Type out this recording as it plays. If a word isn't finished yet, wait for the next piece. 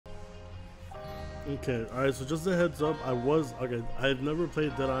Okay, alright, so just a heads up, I had never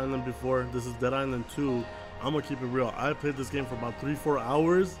played Dead Island before. This is Dead Island 2. I'm gonna keep it real. I played this game for about 3-4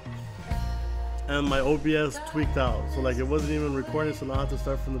 hours and my OBS tweaked out. So like it wasn't even recording, so now I have to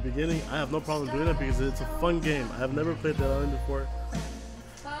start from the beginning. I have no problem doing it because it's a fun game. I have never played Dead Island before.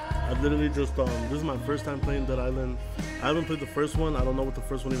 I literally just, this is my first time playing Dead Island. I haven't played the first one. I don't know what the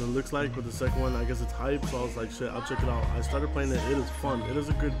first one even looks like, but the second one, I guess it's hype, so I was like, shit, I'll check it out. I started playing it. It is fun. It is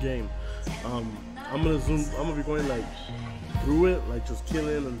a good game. I'm gonna be going like through it, like just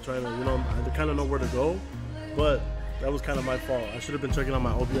killing and trying to, you know, I kind of know where to go, but that was kind of my fault. I should have been checking out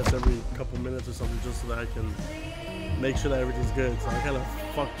my OBS every couple minutes or something just so that I can make sure that everything's good. So I kind of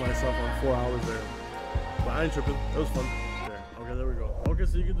fucked myself on 4 hours there, but I ain't tripping. It was fun. There. Okay, there we go. Okay,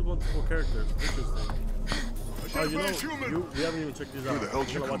 so you can do multiple characters. Interesting. Oh, you know, we haven't even checked these out. We're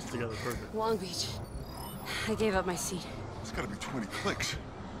gonna watch it together. Perfect. Long Beach. I gave up my seat. It's gotta be 20 clicks.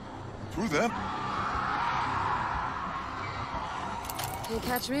 Through them. Can't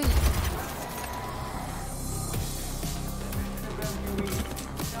catch me.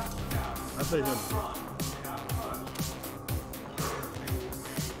 I played him.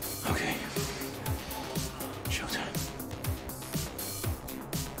 Okay. Showtime.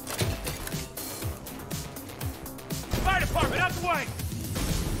 Fire department, out the way!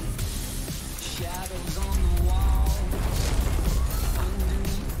 Shadows on the wall.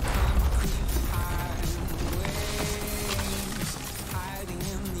 Underneath concrete highways. Hiding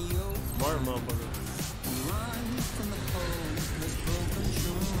in the open. Smart motherfucker. Run from the hopeless broken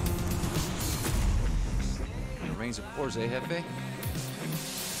shoes. It rains and pours, eh, Hefe?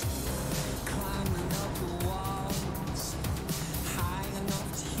 Climbing up the walls. High enough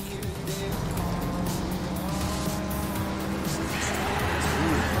to hear their calls.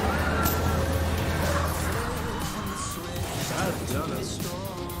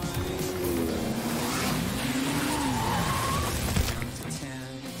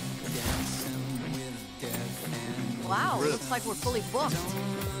 Wow, looks like we're fully booked.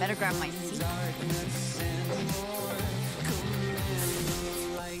 Better grab my seat.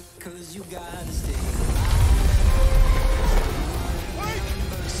 Wait!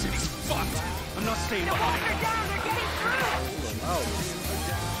 The city's fucked! I'm not staying behind. They're down, they're getting through!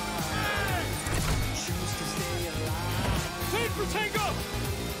 Take for Tango!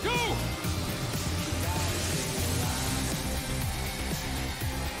 Go!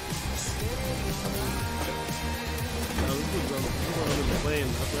 This was on the plane. I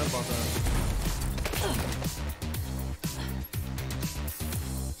forgot about that.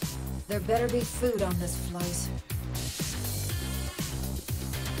 There better be food on this flight.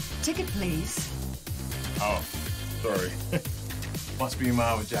 Ticket, please. Oh, sorry. Must be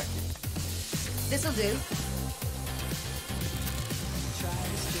mine with Jackie. This'll do.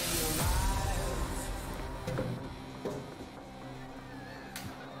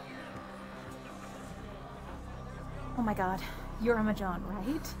 Oh my god, you're Emma John,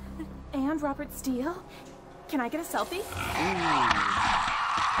 right? And Robert Steele? Can I get a selfie?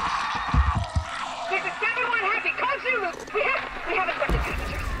 This is 71 Happy, call Zulu! We have expected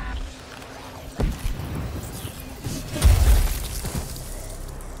passengers.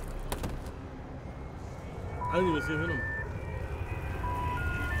 I didn't even see him hit him.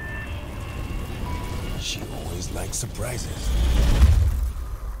 She always likes surprises.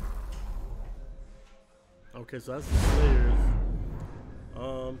 Okay, so that's the Slayers.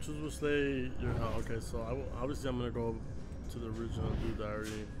 Choose which Slay you're out. Okay, so obviously I'm gonna go to the original Dude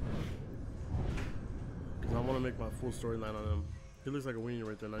Diary. Because I want to make my full storyline on him. He looks like a weenie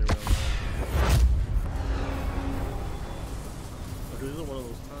right there, not even lying. Okay, these are one of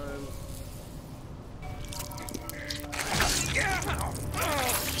those times.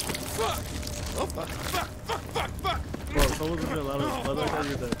 Oh, fuck. Bro, if someone's gonna allow us, let that guy,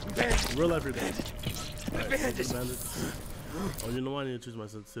 you're dead. In real life, you're dead. Right, oh, you know what? I need to choose my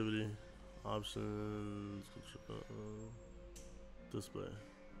sensitivity. Options. Display.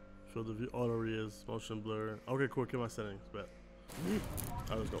 Show the view. Oh, it already is. Motion blur. Okay, cool. Get my settings. Bet.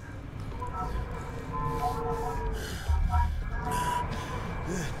 Alright, let's go.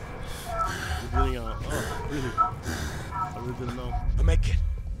 You're bleeding out. Oh, really? I really didn't know. I'll make it.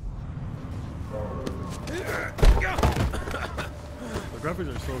 The graphics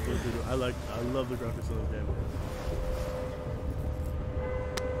are so good, dude. I love the graphics in this game.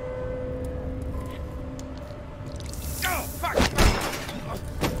 Oh, fuck!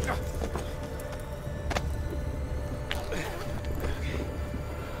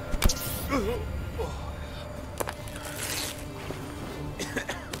 Gotta go.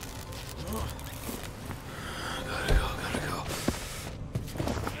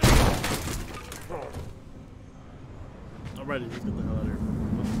 ready. Let's get the hell out of here.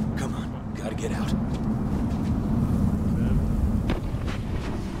 Come on, gotta get out. Okay.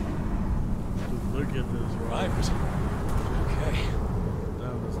 Dude, look at this, bro. Drivers. Okay.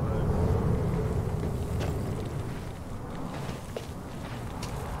 Damn, that's nice.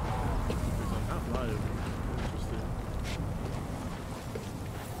 Because I'm half live. Interesting.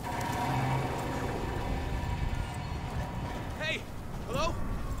 Hey, hello?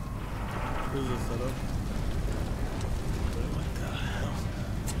 This is a setup. What the hell?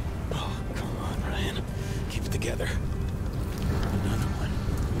 Oh, come on, Ryan. Keep it together. Another one.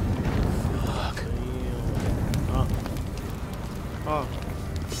 Fuck. Damn. Oh.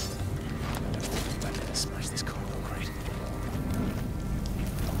 I didn't smash this cargo crate.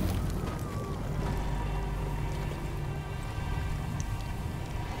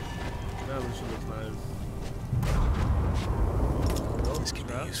 Damn, this shit looks nice. This could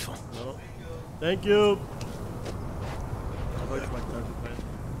be useful. No. Thank you. I like my target plan.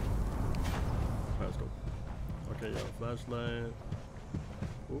 Alright, let's go. Okay, yeah, flashlight.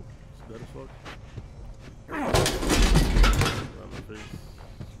 Oh, it's dead as fuck. Around my face.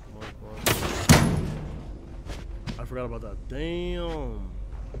 Come on. I forgot about that. Damn.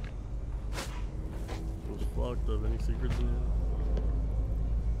 It was fucked up. Any secrets in here?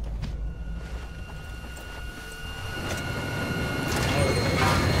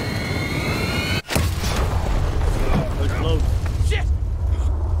 Shit!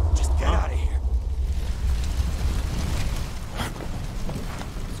 Just get out of here.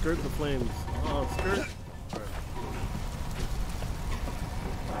 Skirt the flames. Oh, skirt. Alright.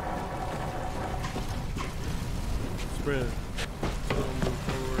 Sprint. Still move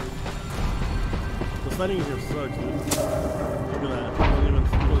forward. The sliding here sucks, dude. Look at that. You don't even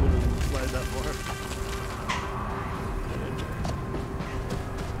slide that far.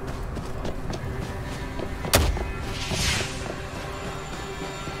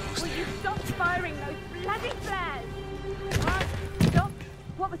 Will you stop firing those bloody flares? What? Stop.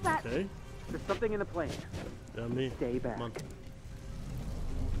 What was that? Okay. There's something in the plane. Yeah, me. Stay back. Come on.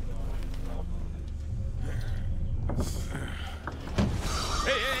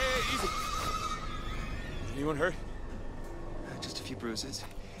 Hey, easy. Anyone hurt? Just a few bruises. I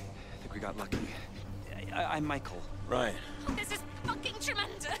think we got lucky. I'm Michael. Ryan. This is fucking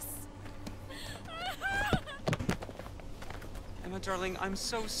tremendous. Emma, darling, I'm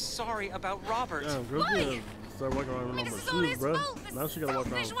so sorry about Robert. Damn, girls need to start walking around with no more shoes, bro. Now she gotta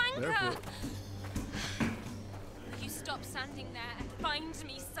walk around barefoot. You stop standing there and find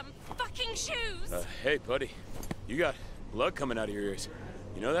me some fucking shoes. Hey, buddy. You got blood coming out of your ears.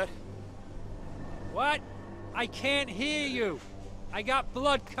 You know that? What? I can't hear you. I got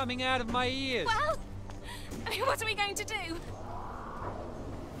blood coming out of my ears. Well, I mean, what are we going to do?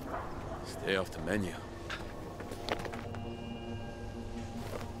 Stay off the menu.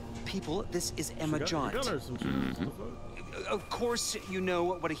 People, this is Emma Jaunt. Got her some shoes. Of course, you know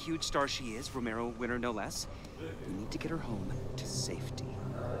what a huge star she is. Romero winner, no less. We need to get her home to safety.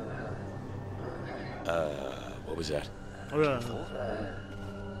 What was that? Oh, yeah.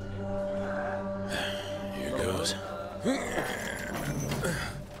 Here goes.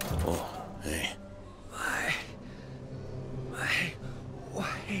 Oh, hey. My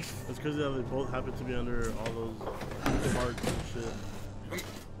wife. It's crazy how they both happen to be under all those marks and shit.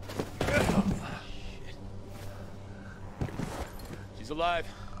 She's alive.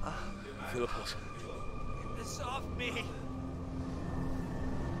 Feel the pulse. Get this off me.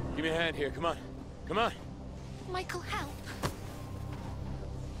 Give me a hand here. Come on. Come on. Michael, help.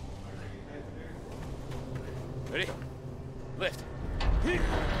 Ready? Lift. It's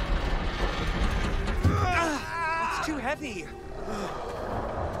too heavy. I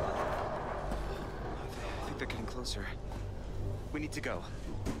think they're getting closer. We need to go.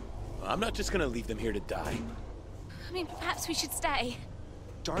 I'm not just gonna leave them here to die. I mean, perhaps we should stay.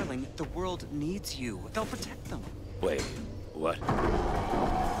 Darling, the world needs you. They'll protect them. Wait, what?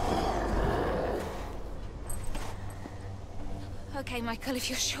 Okay, Michael, if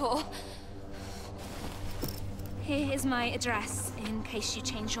you're sure. Here is my address, in case you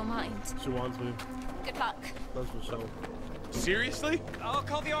change your mind. She wants me. Good luck. That's for sure. Seriously? I'll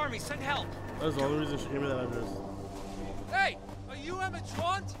call the army. Send help. That's the only reason she gave me that address. Hey, are you Emma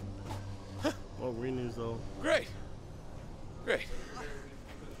Jaunt? Well, we news though. Great. Great.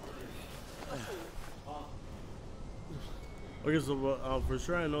 Okay, so for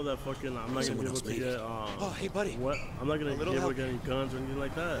sure I know that fucking I'm not gonna be able to get Oh, hey, buddy. what? I'm not gonna be able to get any guns or anything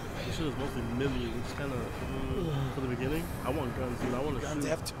like that. This shit is mostly melee, which is kind of for the beginning. I want guns, dude. I want to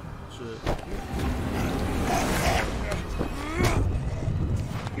shoot. Shit.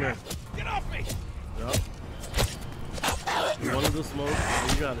 Come here. Get off me! Yup. You wanted the smoke? Oh,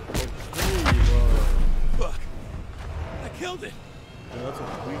 you got it. Okay, Fuck. I killed it. yeah, that's a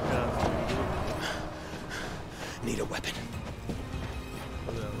weak ass thing, dude. Need a weapon.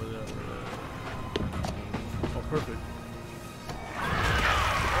 Where that? Oh, perfect.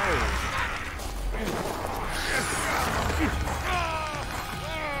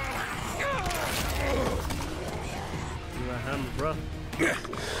 You got hammer, bruh.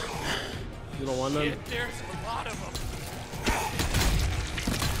 You don't want none? There's a lot of them.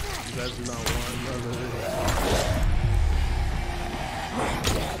 You guys do not want none of this.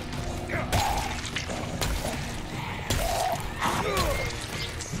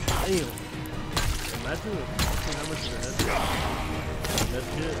 Damn. Imagine how much of a head. That's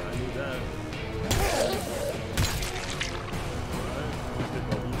good. I need that. Alright, I'm gonna pick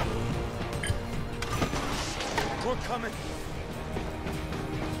all these. We're coming.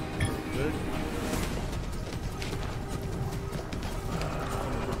 Good. I'm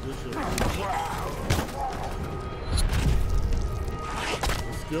gonna put this shit.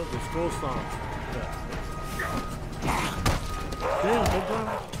 The scroll stomp. Yeah. Damn, hold on.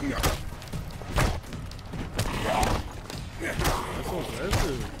 That's so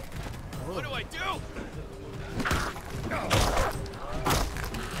aggressive. What do I do?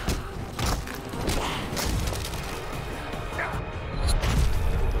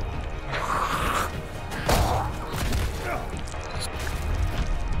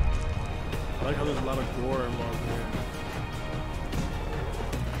 I like how there's a lot of gore involved here.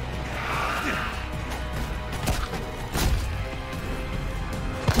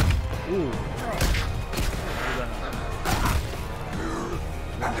 Ooh. Look at that.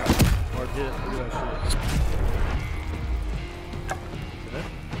 Hard hit. Look at that shit. Okay.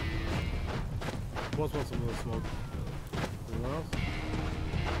 Who else wants some of the smoke? Anyone else?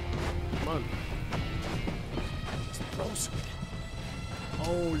 Come on.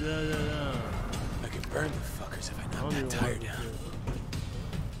 Oh, yeah. I can burn the fuckers if I I knock don't even that tire want down. this.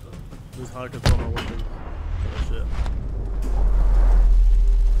 This is how I control my weapons. Oh, shit.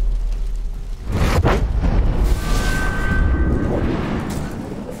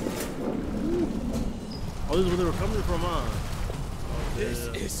 Oh, this is where they were coming from, huh? Oh, This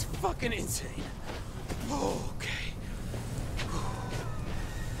is fucking insane. Okay.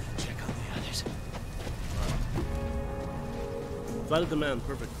 Check on the others. Flight of demand,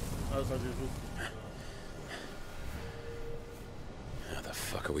 perfect. Oh, that's not good. How the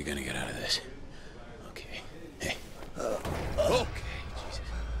fuck are we gonna get out of this? Okay. Hey. Okay. Jesus.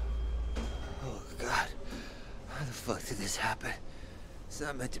 Oh, God. How the fuck did this happen? It's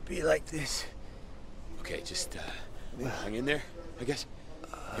not meant to be like this. Okay, just hang in there, I guess.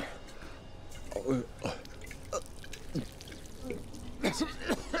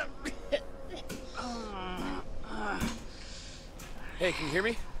 Hey, can you hear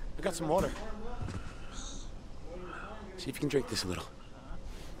me? I got some water. See if you can drink this a little.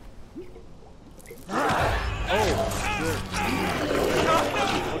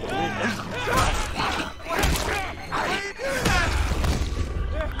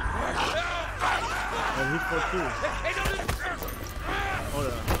 Oh, he's for two. Oh,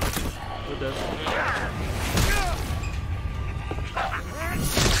 yeah. We're dead.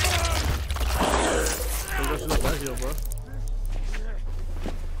 Think I should have back here, bro.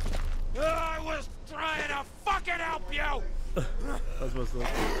 I was trying to fucking help you! That's messed up.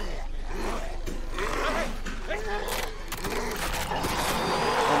 Oh,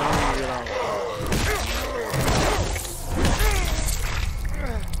 now I'm gonna get out.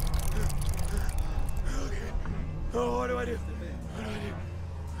 Oh, what do I do?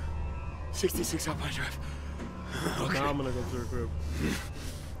 66 Alpine Drive. Okay. Now I'm gonna go to her crib.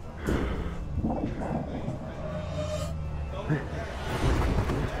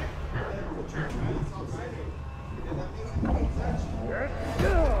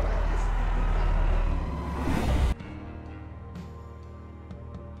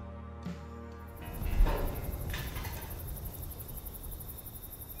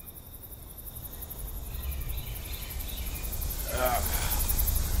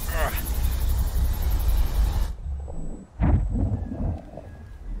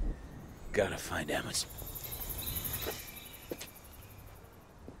 Gotta find Emmons.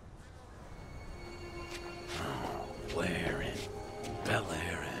 Oh, where in Bel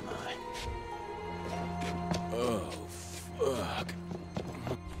Air am I? Oh, fuck.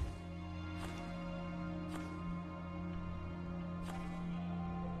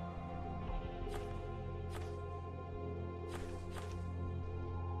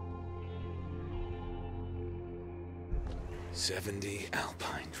 '70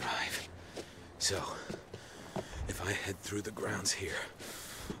 Alpine Drive. So, if If I head through the grounds here,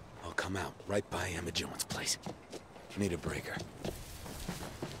 I'll come out right by Emma Jones' place. Need a breaker.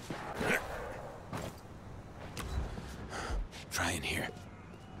 Try in here.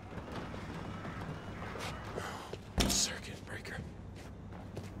 Circuit breaker.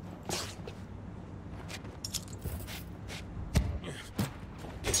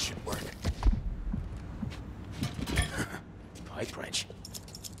 This should work. Pipe wrench.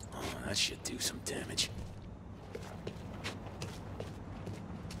 Oh, that should do some damage.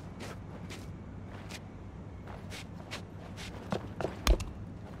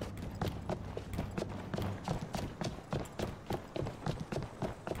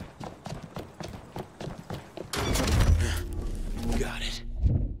 Got it.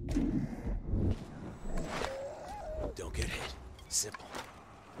 Don't get hit. Simple.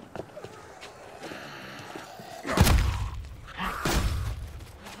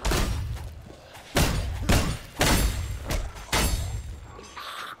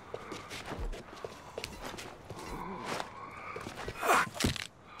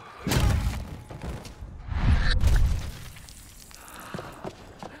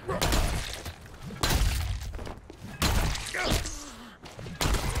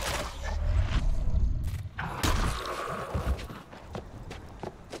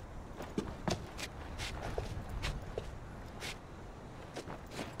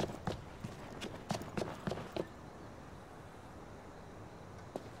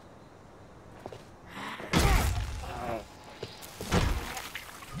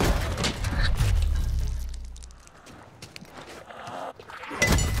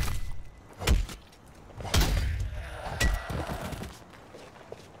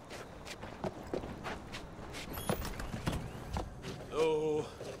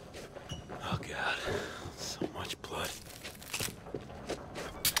 Oh God, so much blood.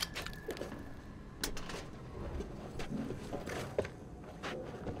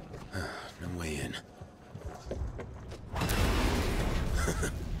 No way in.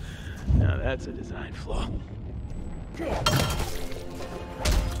 Now that's a design flaw.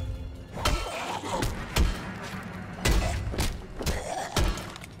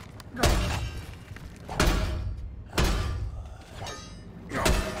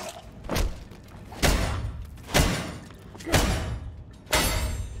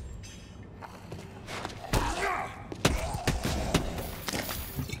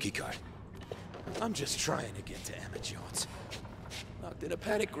 Keycard. I'm just trying to get to Emma Jones. Locked in a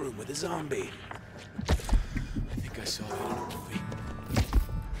panic room with a zombie. I think I saw that in a movie.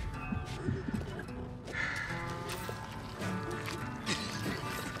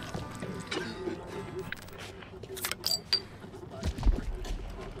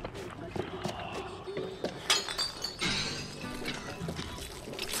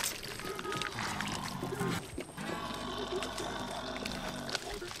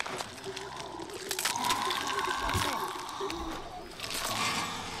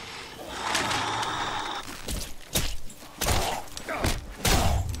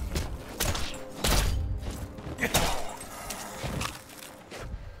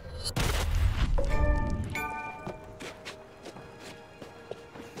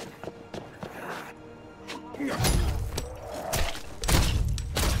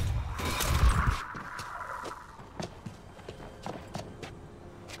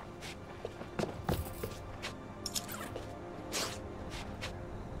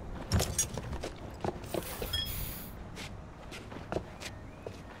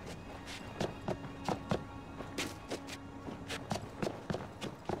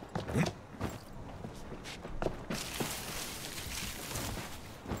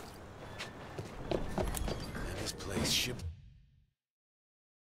 Should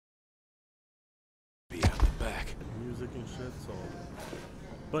be out the back. Music and shit, so.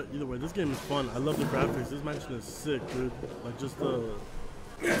 But either way, this game is fun. I love the graphics. This mansion is sick, dude. Like just the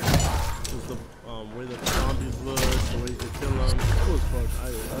way that the zombies look, the way you can kill them. It's cool as fuck.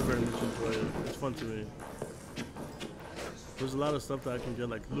 I very much enjoy it. It's fun to me. There's a lot of stuff that I can get,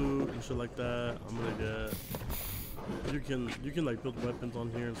 like loot and shit like that. I'm gonna get. You can like build weapons on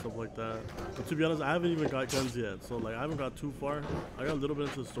here and stuff like that. But to be honest, I haven't even got guns yet, so like I haven't got too far. I got a little bit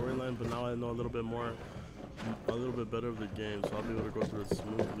into the storyline, but now I know a little bit more, a little bit better of the game, so I'll be able to go through it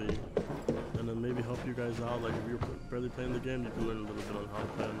smoothly, and then maybe help you guys out. Like if you're barely playing the game, you can learn a little bit on how to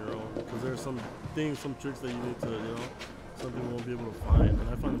play on your own. Because there are some things, some tricks that you need to, you know, some people won't be able to find, and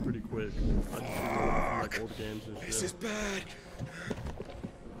I find them pretty quick. I just figure it out from like old games and shit. This is bad.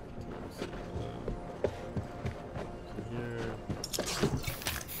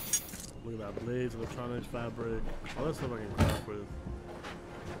 Look at that, blades, electronics, fabric, all that stuff I can craft with.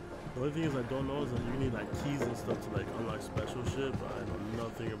 The only thing is I don't know is that you need like keys and stuff to like unlock special shit, but I know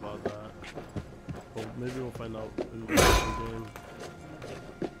nothing about that. But maybe we'll find out in the game.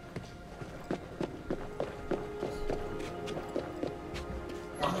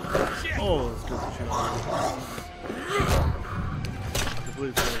 Oh, that's good to shoot on. I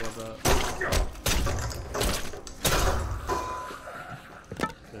completely forgot about that.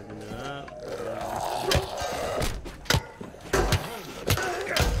 Okay, give me that.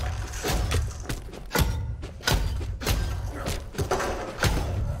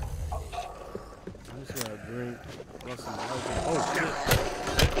 I'm just gonna drink. Oh shit.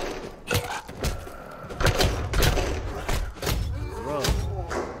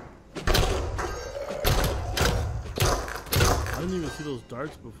 I didn't even see those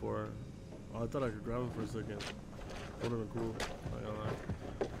darts before. Oh, I thought I could grab them for a second. Would have been cool. Not gonna lie.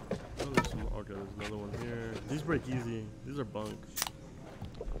 Oh, there's some, okay, there's another one here. These break easy. These are bunks.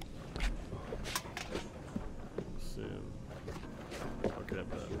 Let's see. Okay, I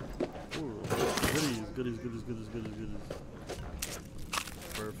bet. Ooh, goodies.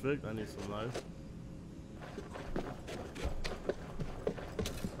 Perfect. I need some life.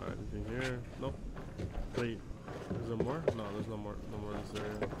 Alright, anything here? Nope. Wait. Is there more? No, there's no more in this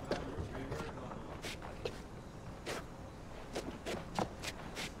area.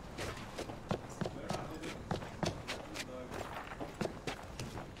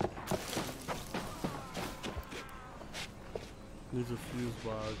 Needs a fuse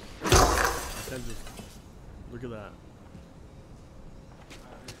box. I can't just look at that.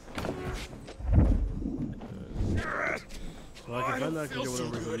 So I can find that, I can get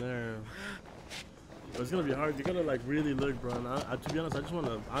whatever's in there. But it's gonna be hard. You gotta like really look, bro. And to be honest, I just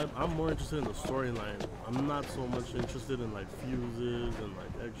wanna. I'm more interested in the storyline. I'm not so much interested in like fuses and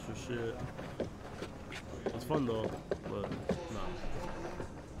like extra shit. It's fun though, but nah.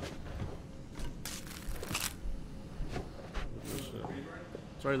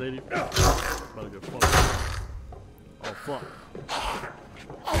 Sorry, lady. About to get fucked. Oh fuck.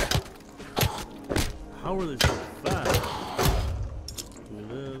 How are they so fast? Give me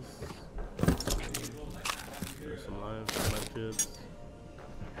this. There's some life for my kids.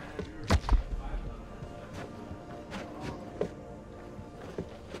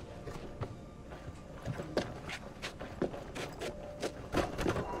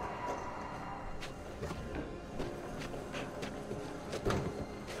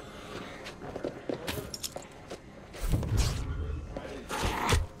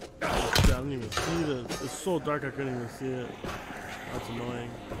 I didn't even see this. It's so dark I couldn't even see it. That's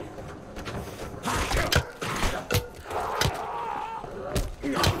annoying.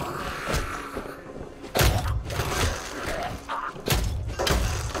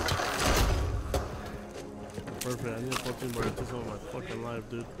 Perfect. I need a 14 bar to take some of my fucking life,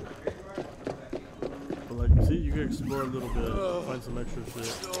 dude. But like, see, you can explore a little bit, find some extra shit.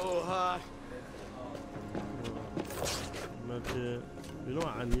 So hot. Medkit. You know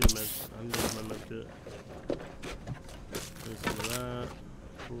what? I need a med. I need my medkit. Take some of that.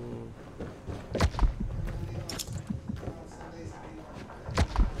 Cool.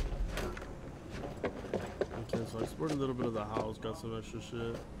 Okay, so I explored a little bit of the house, got some extra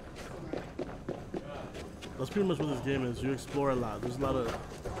shit. That's pretty much what this game is. You explore a lot. There's a lot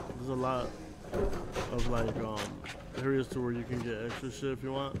of like areas to where you can get extra shit if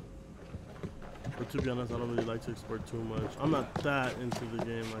you want. But to be honest, I don't really like to explore too much. I'm not that into the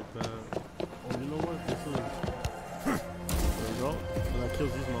game like that. Oh, you know what? This is... There we go. And that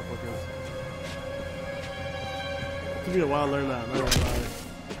kills these motherfuckers. It took me a while to learn that, not gonna lie.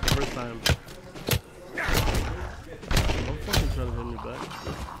 First time. Don't fucking try to hit me back.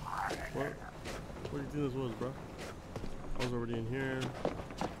 What? What do you think this was, bro? I was already in here.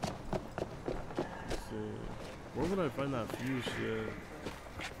 Let's see. Where would I find that fuse shit?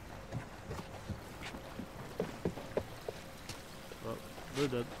 Oh, they're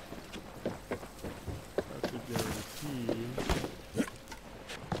dead. That's a guarantee.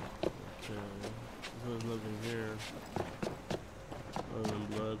 Okay. There's nothing here. Other than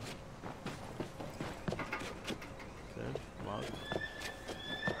blood. Okay, locked.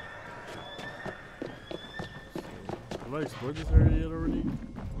 Have I explored this area yet already?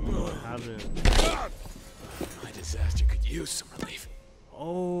 No, I haven't. My disaster could use some relief.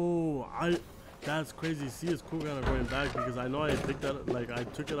 Oh, that's crazy. See, it's cool kind of going back because I know I picked that, like I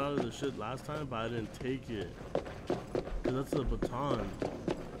took it out of the shit last time, but I didn't take it. Cause that's the baton.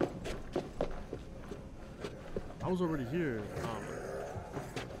 I was already here.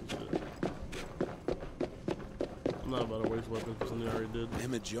 Shit. I'm not about to waste weapons for something I already did.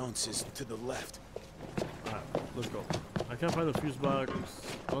 Emma Jones is to the left. Alright, let's go. I can't find the fuse box.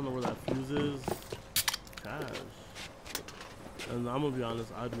 I don't know where that fuse is. Cash. And I'm gonna be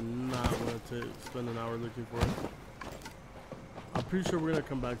honest, I do not want to spend an hour looking for it. I'm pretty sure we're gonna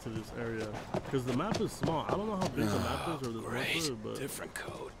come back to this area because the map is small. I don't know how big the map is or this map is, but different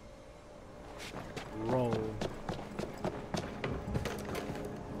code. Roll.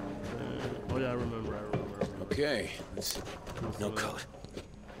 Oh yeah, I remember. Okay, no code.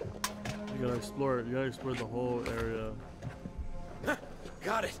 You gotta explore it. You gotta explore the whole area.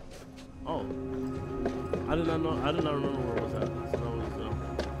 Got it. Oh, I did not know. I did not remember where it was at. So that was,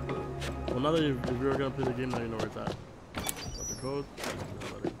 well, now that if you're gonna play the game, now you know where it's at. Got the code.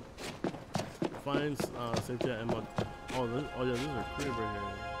 Find safety at M1. Oh, yeah, this is a crib right here.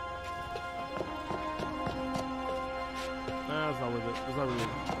 Nah, it's not worth it. It's not really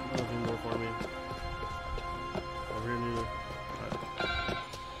nothing more for me. Over here neither. Alright.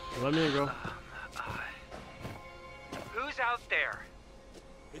 Let me in, girl. Who's out there?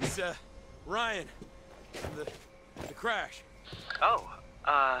 It's Ryan. The crash. Oh,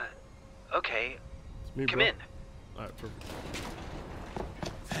 okay. It's me, Come bro. in. Alright, perfect.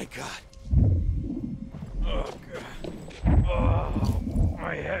 Thank God. Oh, God. Oh,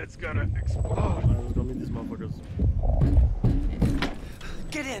 my head's gonna explode. Alright, let's go meet these motherfuckers.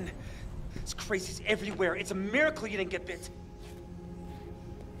 Get in. This crazy's everywhere. It's a miracle you didn't get bit.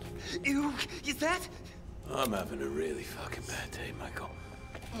 Ew, is that? I'm having a really fucking bad day, Michael.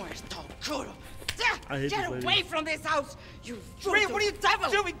 I hate Get this lady. away from this house, you Ray, what are you devil!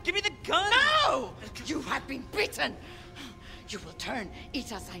 doing? Give me the gun! No! You have been beaten. You will turn.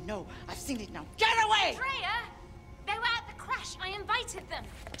 Eat us, I know. I've seen it now. Get away! Freya! They were at the crash. I invited them.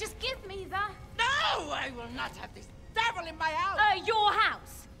 Just give me the... No! I will not have this devil in my house! Your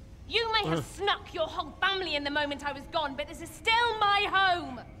house. You may have snuck your whole family in the moment I was gone, but this is still my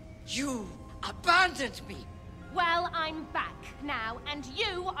home. You abandoned me. Well, I'm back now, and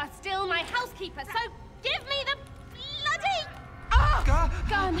you are still my housekeeper, so give me the bloody...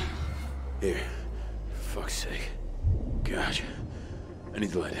 gun. Here. For fuck's sake. Gosh. I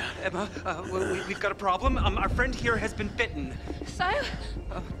need to lie down. Emma, we've got a problem. Our friend here has been bitten. So?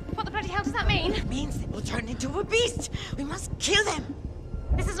 What the bloody hell does that mean? It means they will turn into a beast. We must kill them.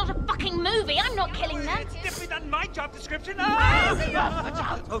 This is not a fucking movie. I'm not killing them. It's definitely not my job description.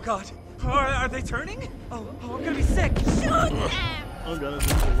 Oh, God. Are they turning? Oh, I'm gonna be sick. Shoot them! Oh god,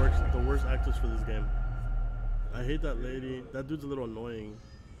 this is the worst actors for this game. I hate that lady. That dude's a little annoying.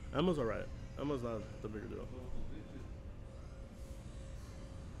 Emma's alright. Emma's not the bigger deal.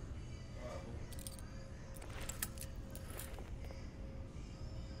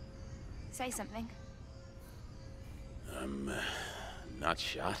 Say something. I'm not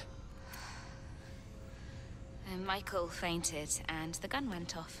shot. Michael fainted and the gun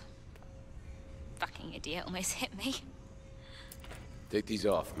went off. Fucking idiot almost hit me. Take these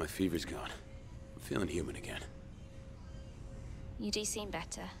off. My fever's gone. I'm feeling human again. You do seem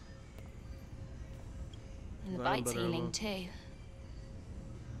better. And the I'm bite's better, healing Emma. too.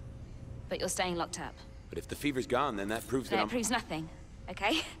 But you're staying locked up. But if the fever's gone, then that proves that No, I'm... it proves nothing,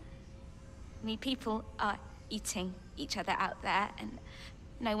 okay? I mean, people are eating each other out there, and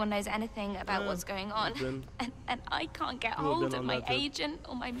no one knows anything about what's going on. And I can't get hold of my agent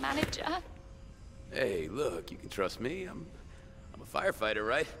or my manager. Hey, look, you can trust me. I'm a firefighter,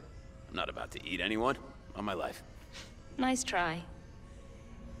 right? I'm not about to eat anyone. On my life. Nice try.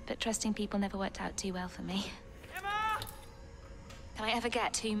 But trusting people never worked out too well for me. Emma! Can I ever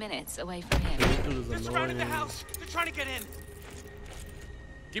get 2 minutes away from him? They're surrounding the house. They're trying to get in.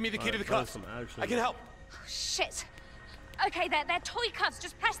 Give me the key to the cuffs. I can help. Oh, shit. Okay, they're toy cuffs.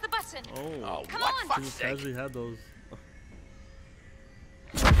 Just press the button. Oh, come what? on. Fuck's sake. Casually had those.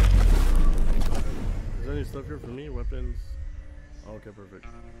 Is there any stuff here for me? Weapons? Oh, okay, perfect.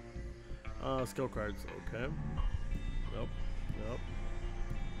 Skill cards. Okay. Yep.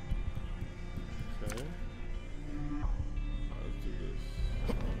 Okay. Let's do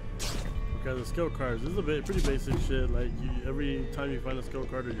this. Okay, the skill cards. This is a pretty basic shit. Like, every time you find a skill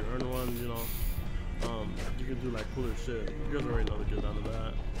card or you earn one, you know, you can do like cooler shit. You guys already know to get down to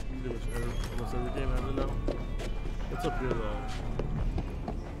that. Pretty much almost every game has it now. What's up here though?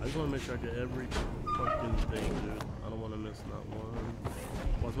 I just want to make sure I get every fucking thing, dude. I don't want to miss not one.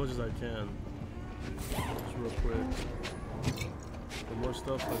 Well, as much as I can. Just real quick. The more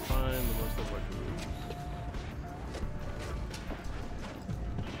stuff I find, the more stuff I can lose.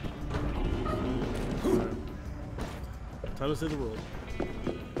 Right. Time to save the world.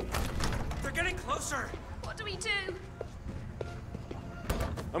 They're getting closer. What do we do?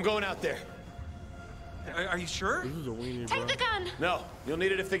 I'm going out there. Are you sure? This is a weenie, Take bro. the gun. No, you'll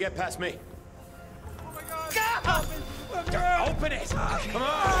need it if they get past me. Oh my God! Open it! Come on!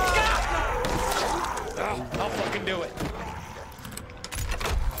 I'll fucking do it.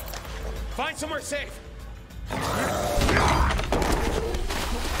 Find somewhere safe.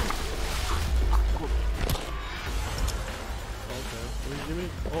 Give me,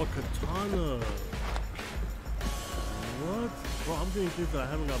 oh, katana. What? Bro, I'm getting things that I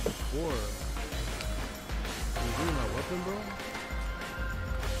haven't got before. Can you give me my weapon, bro?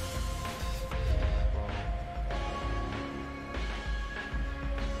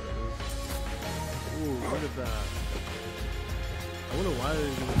 Ooh, look at that. I wonder why they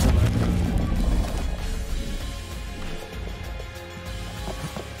didn't give it like that.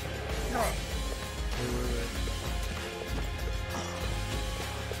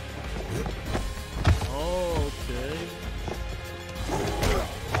 Wait. Okay.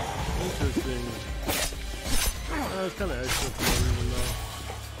 Interesting. It's kind of extra for no reason though.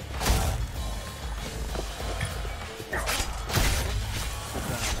 Look at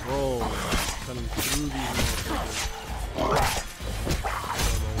that, bro. Cutting through these motherfuckers. Alright.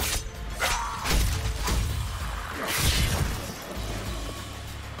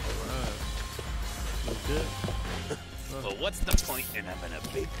 That's it. But what's the point in having a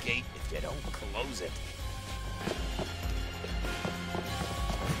big gate if you don't close it?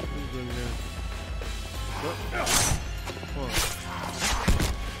 Who's in here? What? Hold on.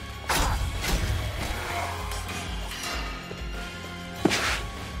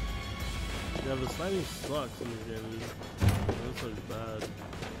 Yeah, the sliding sucks in this game. This looks bad.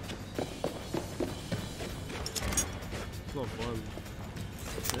 It's not fun.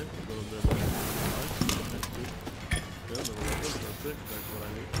 Okay, a little bit of yeah, the weapons, perfect. That's what I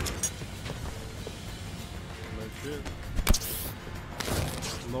need. Med kit.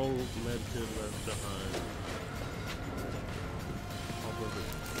 No med kit left behind. I'll put it.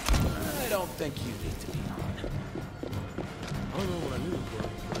 I don't think you need to be on. I don't know what I need it for.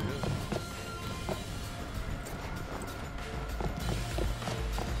 I guess.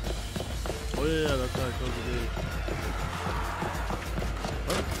 Oh yeah, that's how I close the gate.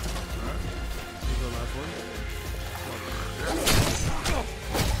 Huh? Alright. This is the last one.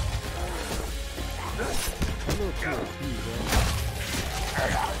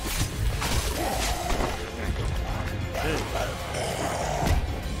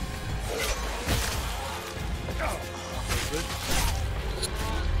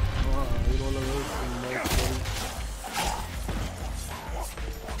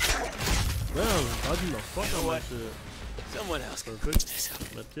 Someone else can perfect.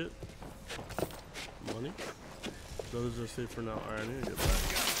 Medkit. Money. Those are safe for now. Alright, I need to get back.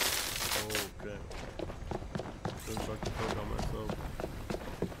 Okay. Don't start to poke on myself.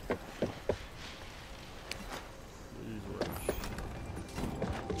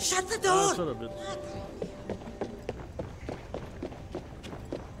 Shut the door! Shut up, bitch.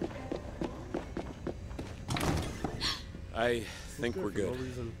 I think we're good.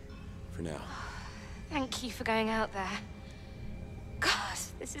 For now. Thank you for going out there. God,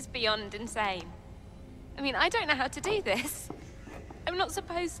 this is beyond insane. I mean, I don't know how to do this. I'm not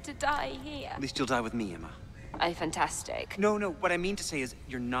supposed to die here. At least you'll die with me, Emma. Oh, fantastic. No, what I mean to say is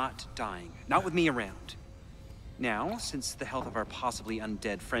you're not dying. Not with me around. Now, since the health of our possibly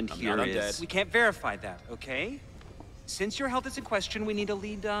undead friend here is... We can't verify that, okay? Since your health is in question, we need a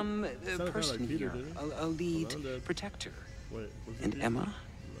lead, person like Peter, here. A lead protector. Wait, and Emma,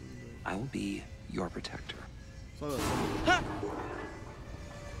 I will be your protector. Ha!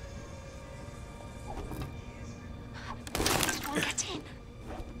 Get in.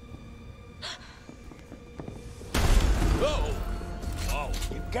 Oh! Oh,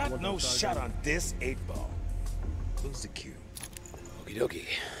 you got no shot on this 8-ball. Who's the cue? Okie dokie.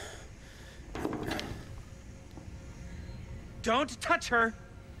 Don't touch her!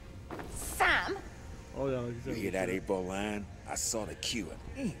 Sam? Oh yeah, you hear that 8-ball line? I saw the cue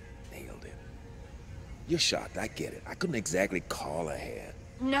and nailed it. You're shocked, I get it. I couldn't exactly call ahead.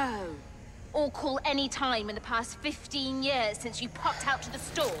 No. Or call any time in the past 15 years since you popped out to the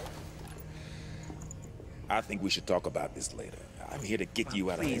store. I think we should talk about this later. I'm here to get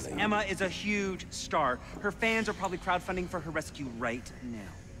you out of here. Please, Emma is a huge star. Her fans are probably crowdfunding for her rescue right now.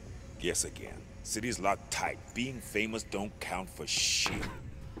 Guess again. City's locked tight. Being famous don't count for shit.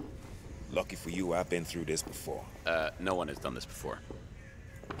 Lucky for you, I've been through this before. No one has done this before.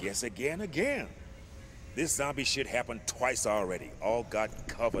 Guess again. This zombie shit happened twice already. All got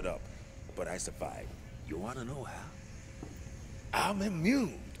covered up. But I survived. You wanna know how? I'm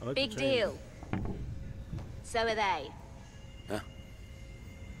immune. Big deal. So are they. Huh?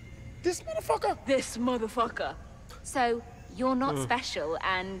 This motherfucker? This motherfucker. So, you're not special,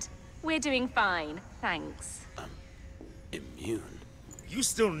 and we're doing fine, thanks. Immune? You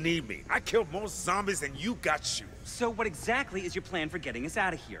still need me. I killed more zombies than you got shoes. So what exactly is your plan for getting us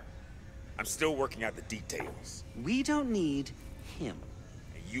out of here? I'm still working out the details. We don't need him.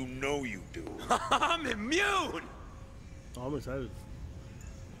 And you know you do. I'm immune! Oh, I'm excited.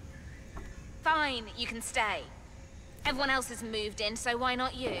 Fine, you can stay. Everyone else has moved in, so why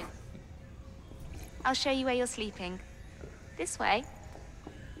not you? I'll show you where you're sleeping. This way.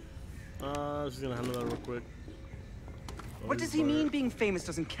 She's gonna handle that real quick. What does he mean being famous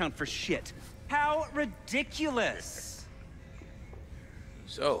doesn't count for shit? How ridiculous!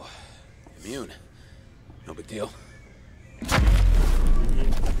 So, immune. No big deal.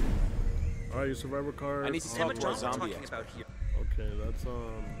 Alright, your survivor card. I need to talk to our zombie expert. Okay, that's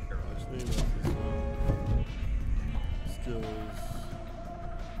actually that's skills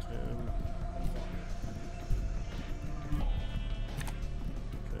 10.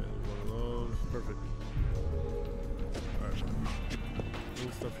 Okay, one of those. Perfect. Alright.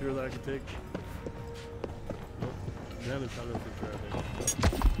 Any stuff here that I can take? Nope. Damage on it for sure, I think.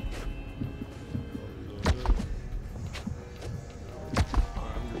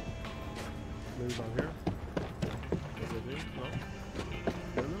 Maybe down here? No?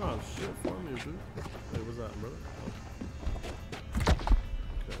 They're not shit for me, dude. Wait, what's that, brother?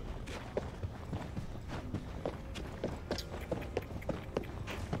 Okay.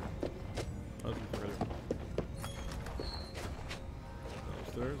 That's great.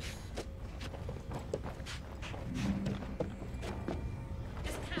 Downstairs.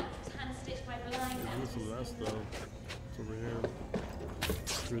 This couch was hand-stitched by blind There's some of that stuff. It's over here.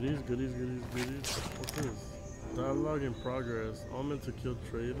 Goodies, goodies, goodies, goodies. What's this? Dialogue in progress. All meant to kill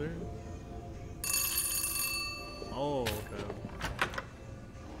trailer. Oh, okay.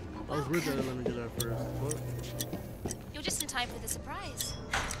 I was weird that I let me get that first. What? You're just in time for the surprise.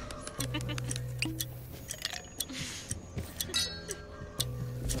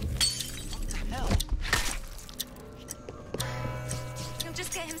 What the hell? He'll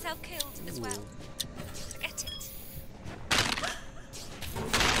just get himself killed as well. Forget it.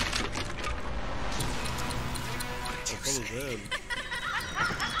 Someone's dead.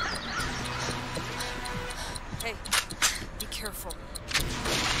 Hey, be careful.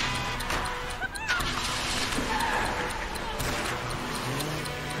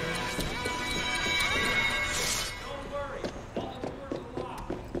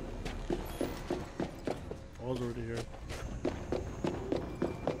 All's already here.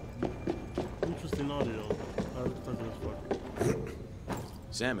 Interesting audio. I was talking this fucker.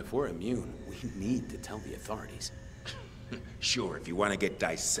 Sam, if we're immune, we need to tell the authorities. Sure, if you want to get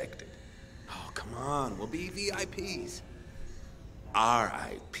dissected. Oh, come on. We'll be VIPs.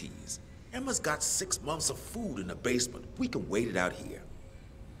 RIPs. Emma's got 6 months of food in the basement. We can wait it out here.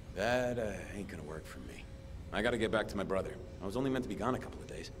 That ain't gonna work for me. I gotta get back to my brother. I was only meant to be gone a couple of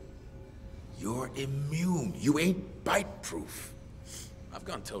days. You're immune. You ain't bite-proof. I've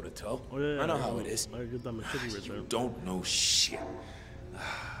gone toe-to-toe. Oh, yeah, I know how it is. I get that machete right there. You don't know shit.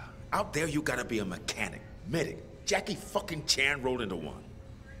 Out there, you gotta be a mechanic, medic. Jackie fucking Chan rolled into one.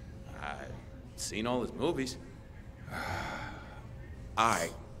 I've seen all his movies.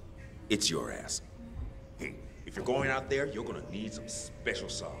 Alright, it's your ass. Hey, if you're going out there, you're gonna need some special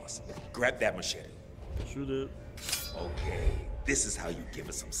sauce. Grab that machete. Shoot it. Okay, this is how you give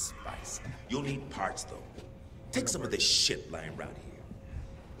it some spice. You'll need parts, though. Take some of this shit lying around here.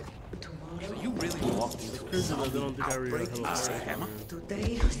 So you really walked into a zombie outbreak in Sam?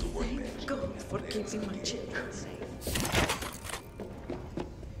 Today, thank God for keeping my children safe.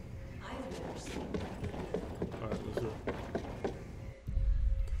 Alright, let's do it.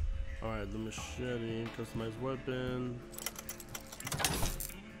 Alright, the machete, customized weapon.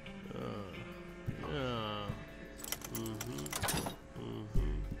 Yeah.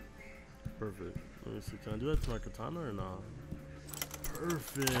 Perfect. Let me see. Can I do that to my katana or not?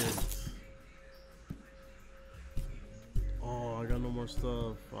 Perfect. Oh, I got no more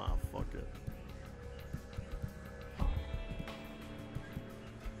stuff. Ah, fuck it.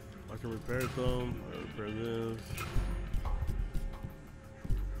 I can repair it though. I repair this.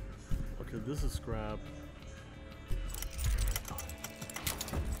 Okay, this is scrap.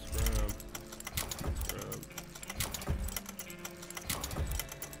 Scrap. Scrap.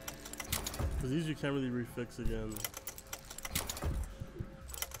 Because these you can't really refix again.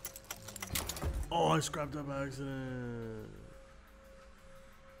 Oh, I scrapped that by accident.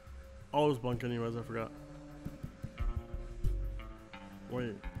 Oh, it was bunk anyways, I forgot.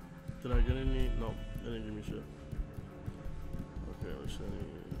 Wait, did I get any? No, they didn't give me shit. Okay, machete.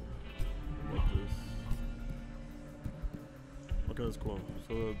 What this? Okay, that's cool.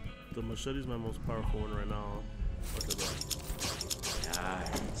 So the machete is my most powerful one right now. Look at that.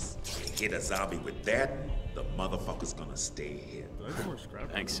 Nice. Hit a zombie with that, the motherfucker's gonna stay here.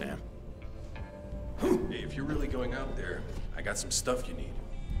 Thanks, Sam. Hey, if you're really going out there, I got some stuff you need.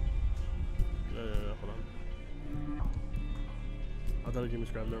 Yeah, hold on. I thought it gave me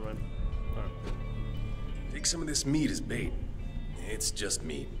scrap, never mind. Alright. Take some of this meat as bait. It's just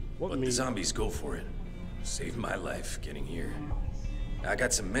meat. What but meat? The zombies go for it. Saved my life getting here. I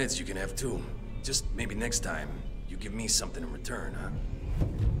got some meds you can have too. Just maybe next time, you give me something in return, huh?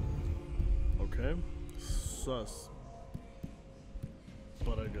 Okay. Sus.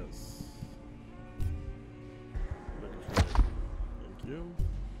 But I guess. Thank you.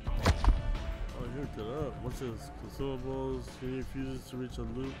 Oh, you hooked it up. What's this? Consumables. You need fuses to reach a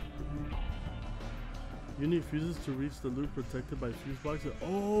loop. You need fuses to reach the loop protected by fuse boxes.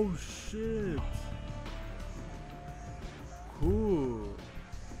 Oh shit. Cool.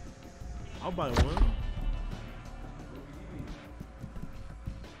 I'll buy one.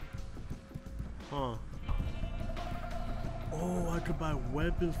 Huh. Oh, I could buy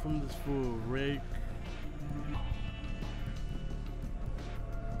weapons from this fool. Rake.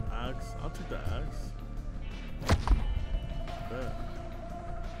 Axe. I'll take the axe. Bet.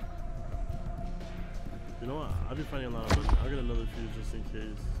 You know what? I'll be finding a lot of money. I'll get another fuse just in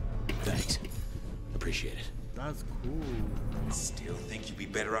case. Thanks. Appreciate it. That's cool. Still think you'd be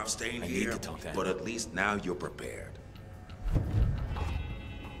better off staying I here, need to talk that. but at least now you're prepared.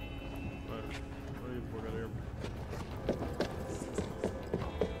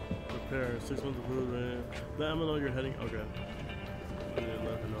 Prepare 6 months of food, man. Let Emma know you're heading. Okay. I didn't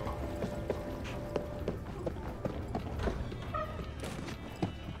let her know.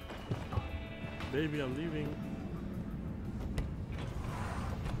 Baby, I'm leaving.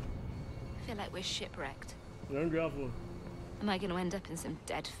 I feel like we're shipwrecked. You're ungrateful. Am I going to end up in some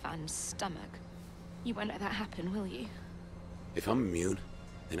dead fan's stomach? You won't let that happen, will you? If I'm immune,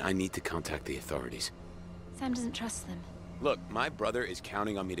 then I need to contact the authorities. Sam doesn't trust them. Look, my brother is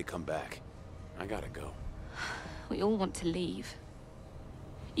counting on me to come back. I gotta go. We all want to leave.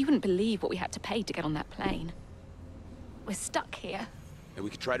 You wouldn't believe what we had to pay to get on that plane. We're stuck here. And we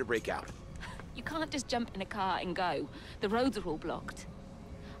could try to break out. You can't just jump in a car and go. The roads are all blocked.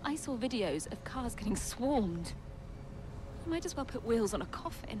 I saw videos of cars getting swarmed. You might as well put wheels on a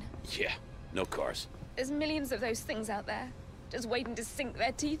coffin. Yeah, no cars. There's millions of those things out there, just waiting to sink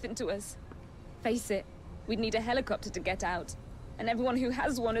their teeth into us. Face it, we'd need a helicopter to get out. And everyone who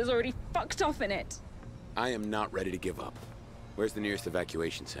has one is already fucked off in it. I am not ready to give up. Where's the nearest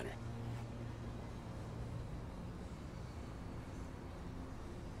evacuation center?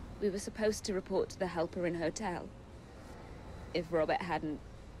 We were supposed to report to the Helper Inn Hotel. If Robert hadn't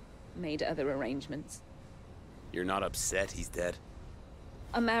made other arrangements. You're not upset he's dead?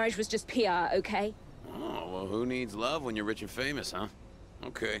 Our marriage was just PR, okay? Oh, well, who needs love when you're rich and famous, huh?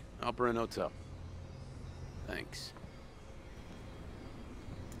 Okay, Helper Inn Hotel. Thanks.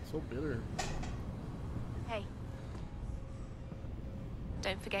 So bitter. Hey.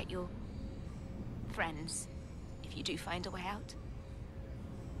 Don't forget your friends, if you do find a way out.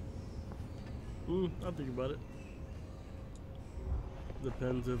 I'll think about it.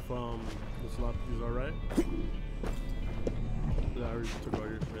 Depends if the sloppy's alright. Yeah, I already took all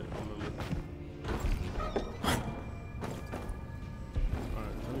your shit. Alright,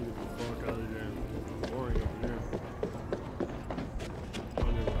 I need to get the fuck out of here. It's boring up here. I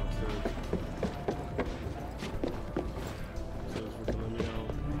need to go upstairs. So it's freaking let me out.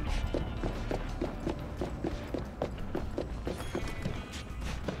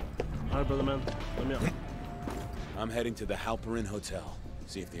 Alright, brother man. Let me out. I'm heading to the Helper Inn Hotel.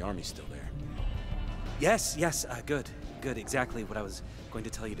 See if the army's still there. Yes, good. Good, exactly what I was going to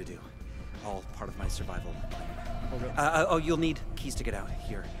tell you to do. All part of my survival plan. Okay. Oh, you'll need keys to get out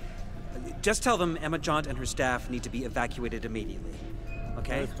here. Just tell them Emma Jaunt and her staff need to be evacuated immediately.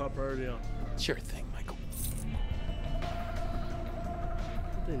 Okay? That's top priority on. Sure thing, Michael.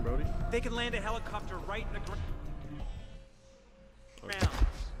 Good thing, Brody. They can land a helicopter right in the ground.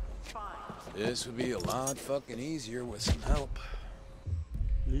 This would be a lot fucking easier with some help.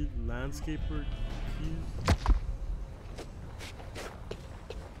 Need landscaper keys.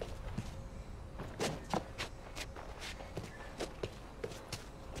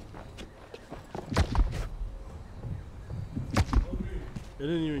 It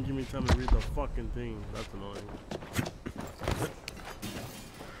didn't even give me time to read the fucking thing. That's annoying.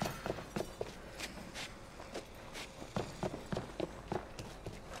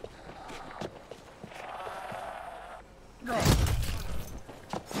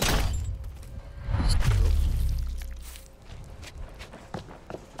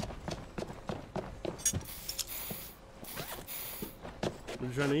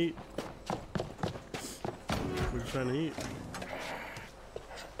 you trying to eat? What are you trying to eat?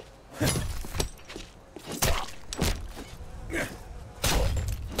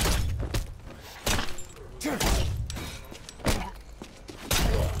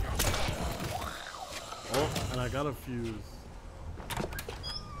 Oh, and I got a fuse.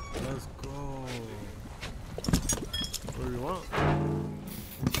 Let's go. What do you want?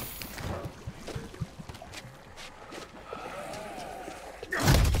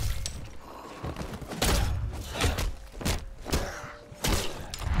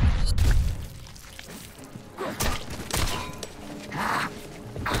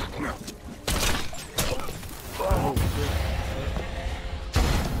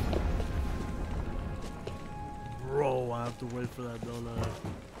 Bro, I have to wait for that donut.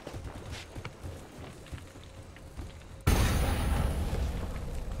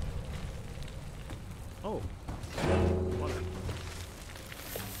 Oh, water.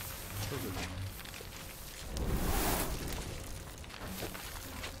 Perfect.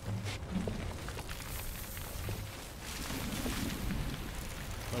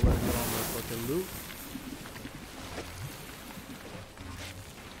 I'm gonna get all my fucking loot.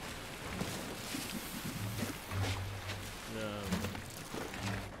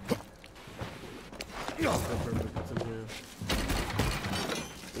 Yeah. Perfect. It's in here.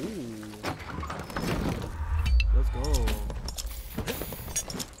 Ooh. Let's go.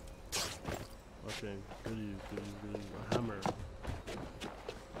 Okay, goodies. A hammer.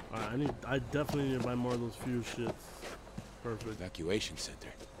 Alright, I definitely need to buy more of those fuse shits. Perfect. Evacuation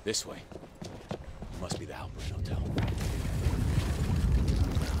center. This way. Must be the Halpern Hotel.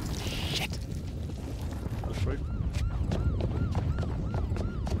 Shit. That's right.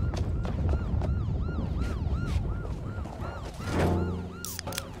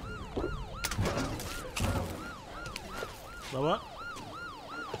 Now what?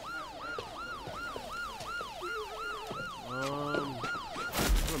 I don't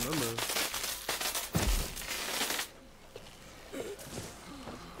remember.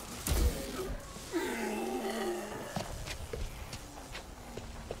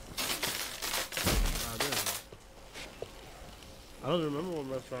 I don't remember what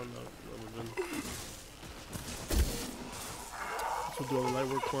restaurant that was in. This will do all the light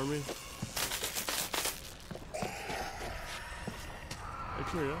work for me. Hey,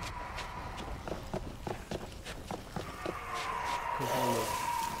 here, yeah.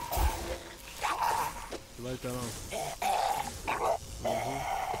 You like that on?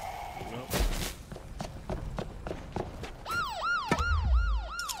 Yep.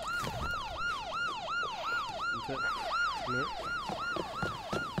 Okay. Come here.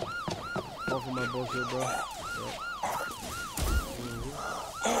 All for my bullshit, bro. Yep.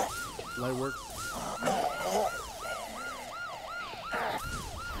 Light work.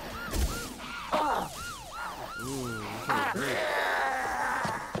 Ooh, this is great.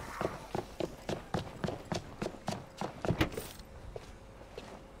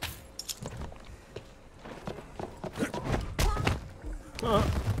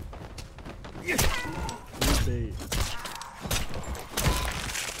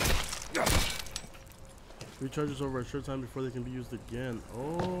 Recharges over a short time before they can be used again.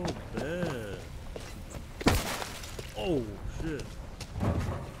 Oh, bad. Oh, shit. Oh,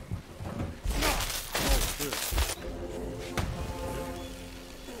 shit.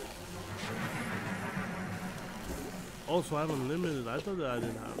 Oh, so I have unlimited. I thought that I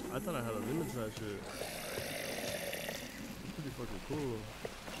didn't have. I thought I had a limit to that shit. It's pretty fucking cool.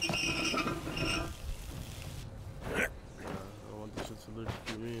 Yeah, I want this shit to look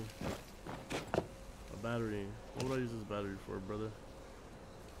to me. Battery. What would I use this battery for, brother?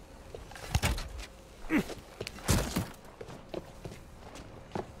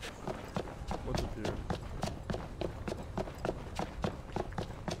 What's up here?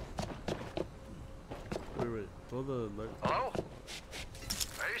 Wait. Throw the light. Hello?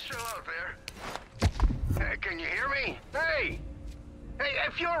 Are you still out there? Hey, can you hear me? Hey! Hey,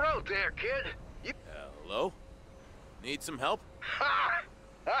 if you're out there, kid, you... Hello? Need some help? Ha!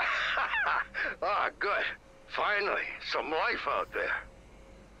 Ah, good. Finally, some life out there.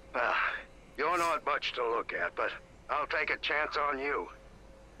 Well, you're not much to look at, but I'll take a chance on you.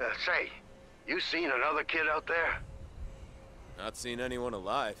 Say, you seen another kid out there? Not seen anyone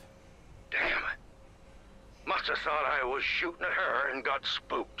alive. Damn it. Must have thought I was shooting at her and got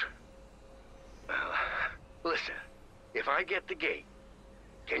spooked. Well, listen, if I get the gate,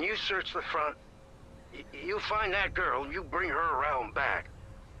 can you search the front? You find that girl, you bring her around back.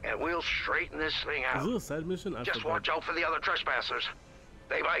 And we'll straighten this thing out. Is it a side mission? Just watch out for the other trespassers.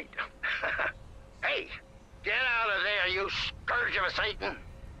 They might. Hey, Get out of there, you scourge of a Satan!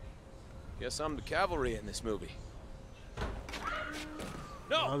 Guess I'm the cavalry in this movie.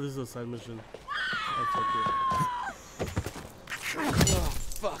 No! Oh, this is a side mission. Oh,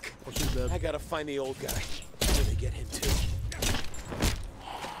 fuck. Oh, she's dead. I gotta find the old guy. Where did they get him to?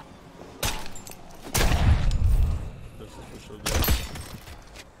 This is for sure dead.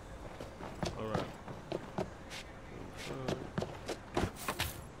 Alright.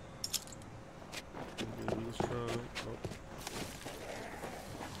 This truck. Nope.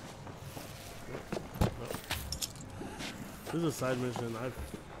 Nope. This is a side mission. Wow,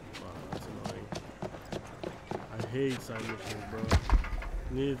 that's annoying. I hate side missions, bro.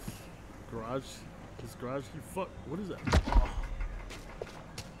 Needs garage. This garage key. Fuck. What is that? Oh.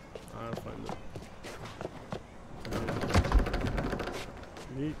 I'll find it.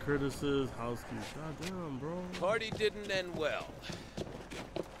 Need Curtis's house keys. God damn, bro. Party didn't end well.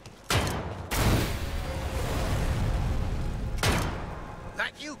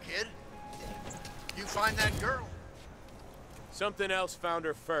 That you, kid? You find that girl? Something else found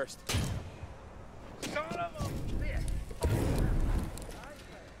her first. Son of a bitch!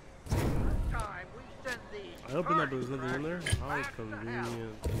 Time we send these. I opened that, but there's nothing in there. How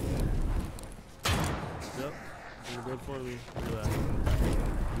convenient. Yep. You're good for me. Look at that.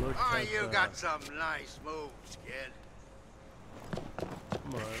 Look Oh, at you that. got some nice moves, kid.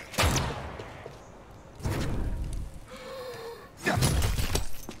 I'm alright.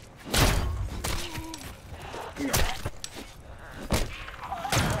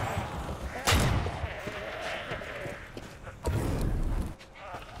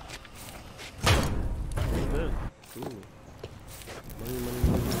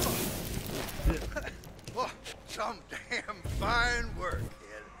 Oh, some damn fine work,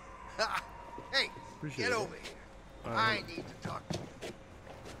 kid. Hey, Appreciate get it. over here. All I right. need to talk to you.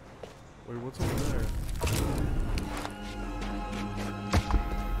 Wait, what's over there?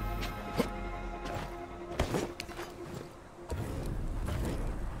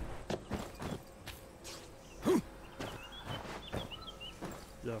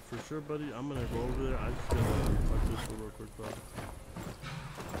 Yeah, for sure, buddy. I'm gonna go over there. I just gotta talk to this fool real quick, though.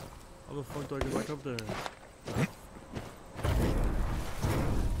 How the fuck do I get back up there?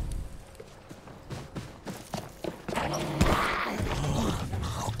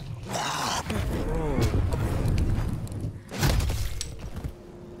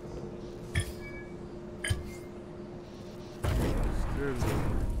 Scared me.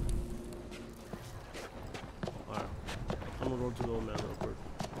 Alright. I'm gonna go to the old man real quick.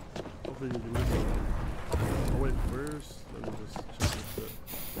 Hopefully you can give me something. Oh wait, first, let me just check this shit.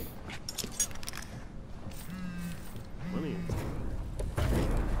 Money. I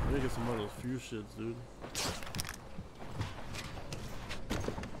need to get some of those few shits, dude.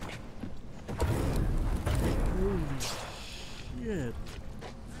 Holy shit.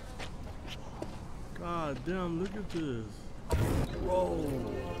 God damn, look at this. Whoa.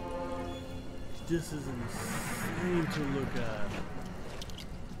 This is insane to look at.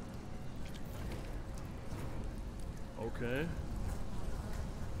 Okay.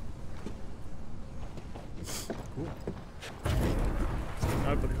 Cool.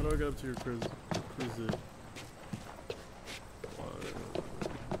 Alright, buddy, how do I get up to your cruise?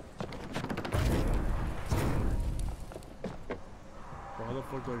 How the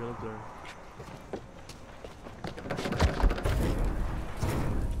fuck do I get up there?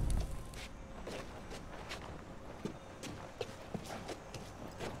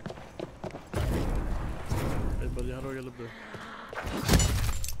 Hey buddy, how do I get up there?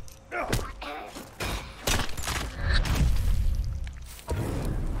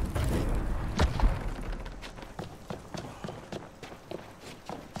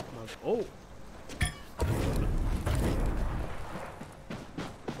 Oh!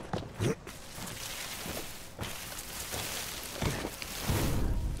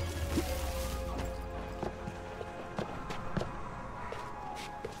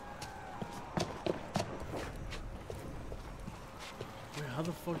 Wait, how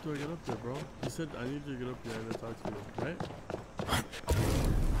the fuck do I get up there, bro? You said I need to get up here and then talk to you, right?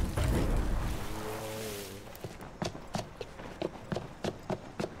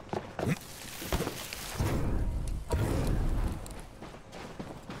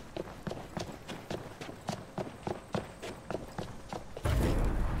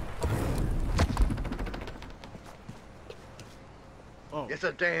 Oh. It's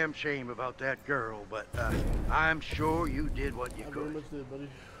a damn shame about that girl, but I'm sure you did what you I very could. much did, buddy.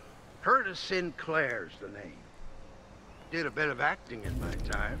 Curtis Sinclair's the name. Did a bit of acting in my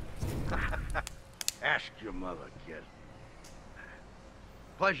time. Ask your mother, kid.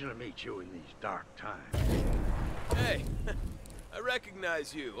 Pleasure to meet you in these dark times. Hey, I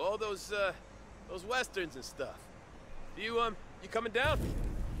recognize you. All those westerns and stuff. You coming down?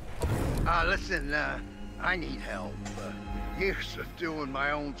 Listen, I need help. Years of doing my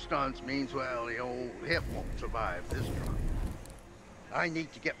own stunts means, well, the old hip won't survive this drop. I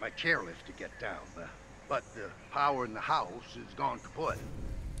need to get my chairlift to get down, but the power in the house is gone kaput.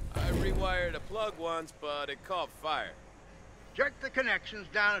 I rewired a plug once, but it caught fire. Check the connections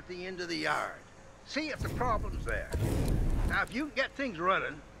down at the end of the yard. See if the problem's there. Now, if you can get things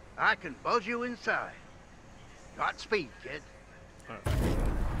running, I can buzz you inside. Godspeed, kid. All right.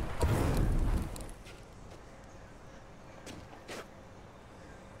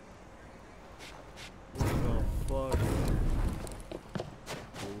 What the fuck?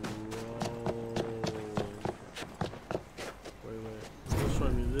 Whoa. Wait. Just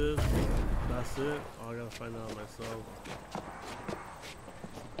showing me this. That's it. Oh, I gotta find out myself.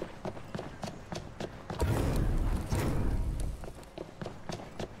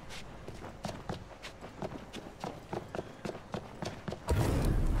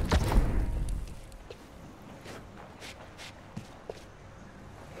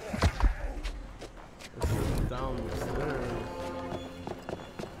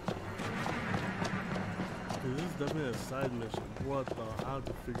 Definitely a side mission. What the? I have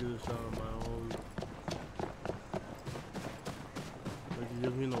to figure this out on my own. Like, you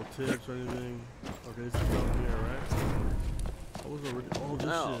give me no tips or anything. Okay, it's down here, right? I was already. Oh, this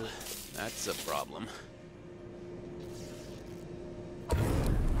shit. That's a problem.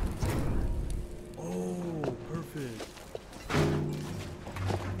 Oh, perfect.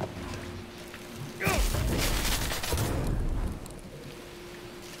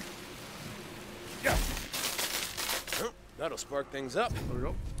 That'll spark things up. There we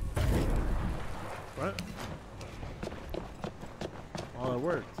go. Right. Oh, it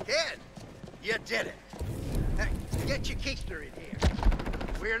worked. Kid, you did it. Hey, get your keister in here.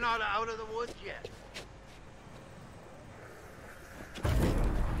 We're not out of the woods yet.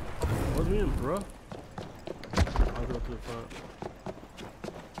 What's me in, bro? I'll go to the front.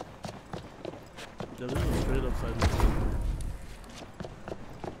 Yeah, this is a straight upside down.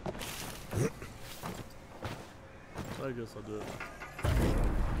 I guess I'll do it.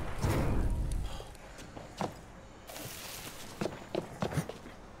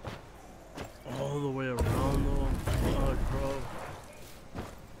 All the way around though. Fuck, bro.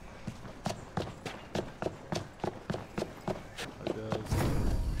 I guess.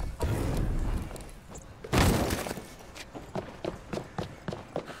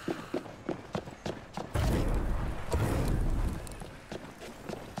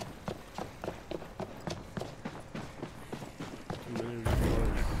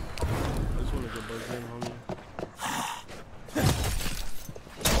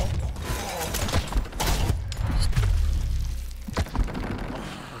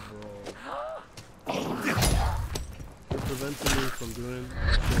 Preventing me from doing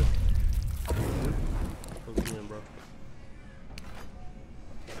shit. What's me in, bro?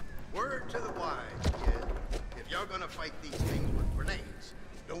 Word to the wise, kid. If you're gonna fight these things with grenades,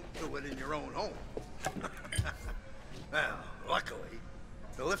 don't do it in your own home. Well, luckily,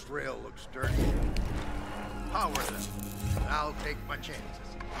 the lift rail looks sturdy. Power them. I'll take my chances.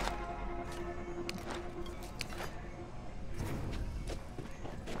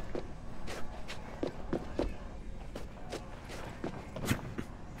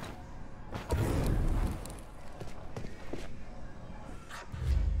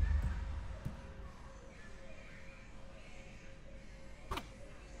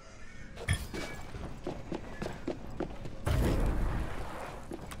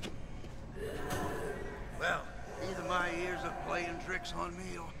 Well, either my ears are playing tricks on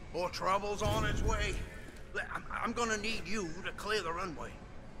me or trouble's on its way. I'm gonna need you to clear the runway.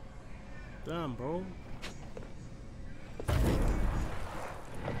 Damn, bro.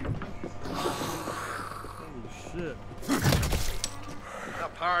 Holy shit. The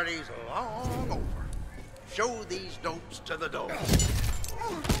party's long over. Show these dopes to the door.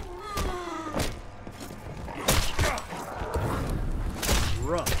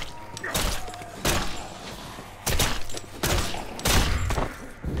 Rough.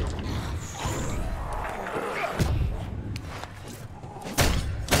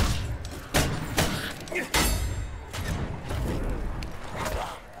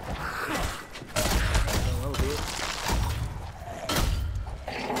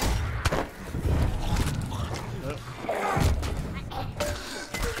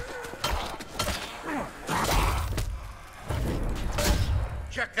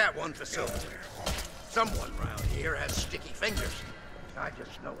 Check that one for silverware. Someone around here has sticky fingers. I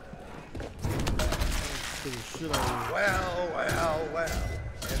just know it. Well.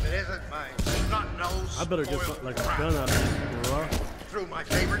 If it isn't my snot-nosed, I better get like a gun out of here. Through my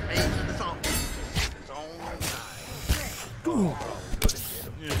favorite age of the song. His own time.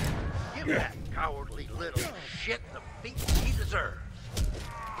 Give that cowardly little shit the beat he deserves.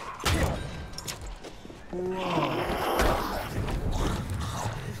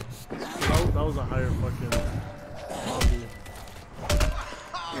 That was a higher fucking zombie.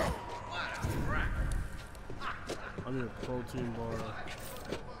 I need a protein bar.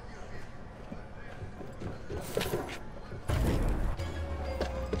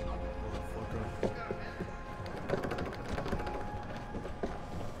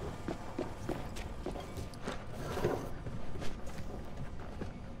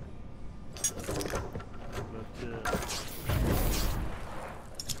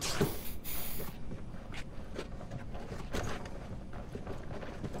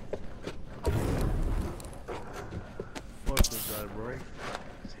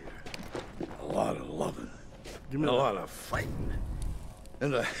 A lot of fighting.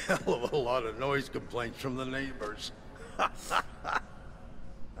 And a hell of a lot of noise complaints from the neighbors. Here,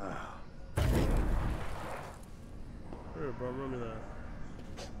 bro, run me that.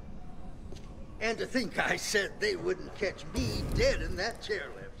 And to think I said they wouldn't catch me dead in that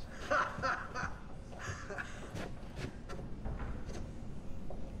chairlift.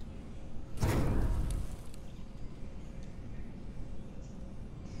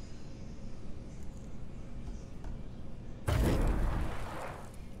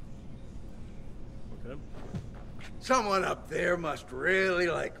 Someone up there must really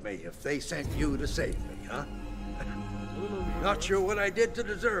like me if they sent you to save me, huh? Not sure what I did to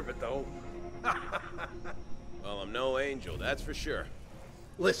deserve it, though. Well, I'm no angel, that's for sure.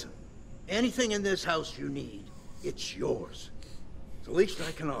 Listen, anything in this house you need, it's yours. It's the least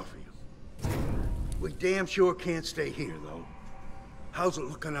I can offer you. We damn sure can't stay here, though. How's it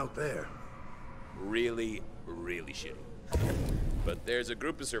looking out there? Really, really shitty. But there's a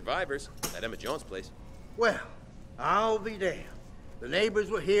group of survivors at Emma Jones' place. Well, I'll be damned. The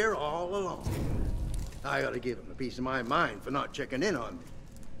neighbors were here all along. I ought to give him a piece of my mind for not checking in on me.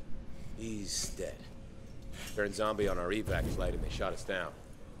 He's dead. Turned zombie on our evac flight and they shot us down.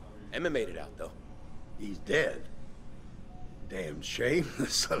 Emma made it out, though. He's dead? Damn shame. The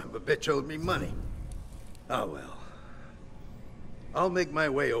son of a bitch owed me money. Oh, well. I'll make my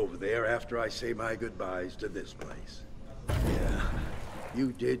way over there after I say my goodbyes to this place. Yeah,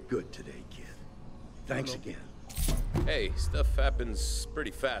 you did good today, kid. Thanks again. Hey, stuff happens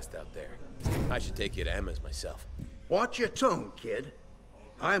pretty fast out there. I should take you to Emma's myself. Watch your tone, kid.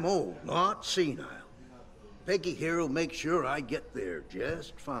 I'm old, not senile. Peggy here will make sure I get there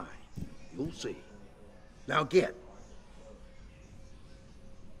just fine. You'll see. Now get.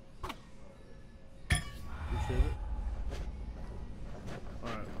 Appreciate it.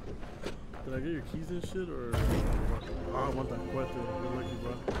 Alright. Did I get your keys and shit, or... Oh, I want that cuete. You're lucky,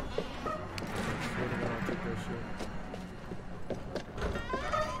 bro. I swear to God, I'll take that shit.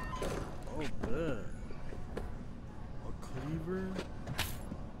 Oh, bet. A cleaver?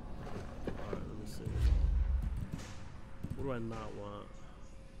 Alright, let me see. What do I not want?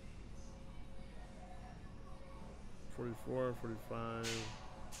 44, 45.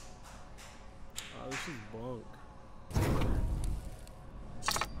 Oh, this is bunk.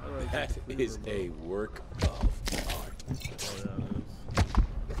 That is a work of art. Oh, yeah, it is.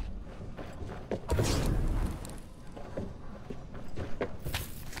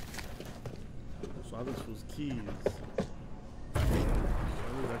 So I just was keys. So I think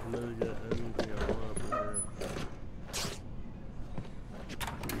I can literally get anything I want up here.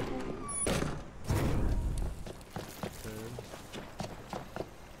 Okay.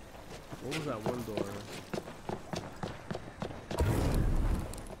 What was that one door?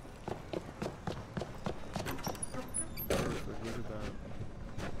 Perfect, look at that.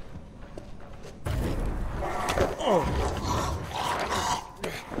 Oh!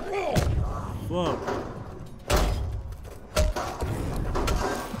 Fuck.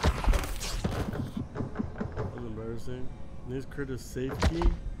 That was embarrassing. Needs Curtis safe key?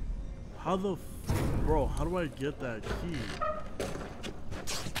 How the bro, how do I get that key?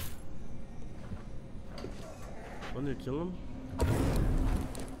 I need to kill him?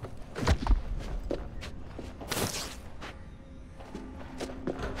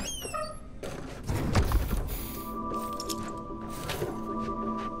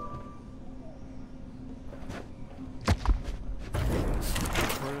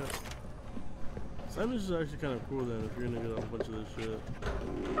 Simon's is actually kind of cool then if you're gonna get a bunch of this shit.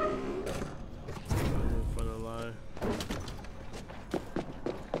 I'm gonna find a lie.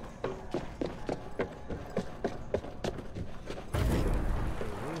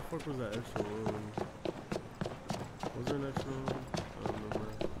 fuck was that extra room? Was there an extra room? I don't remember.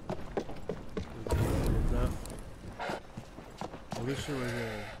 Death. Oh, this shit right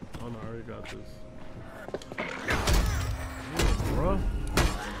here. Oh no, I already got this. Yeah, bro.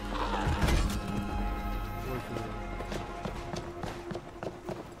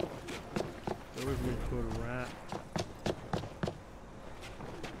 There was me to a rat.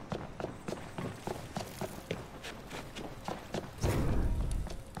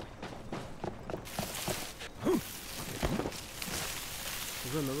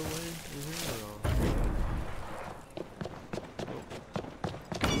 Is there another way in here or no?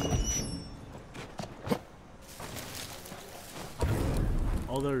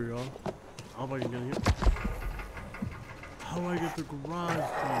 Oh, there you go. How about I can get in here? How do I get the garage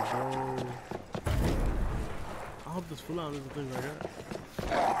key, bro? I hope this full out is the thing right here.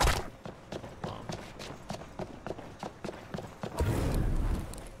 Wow.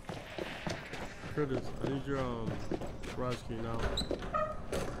 Curtis, I need your garage key now.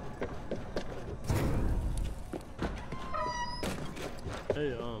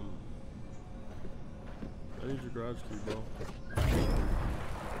 Hey, I need your garage key, bro.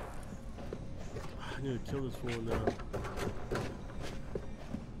 I need to kill this fool now.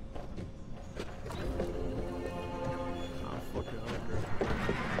 Ah, fuck it, I don't care.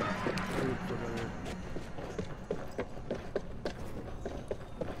 Get the fuck out of here.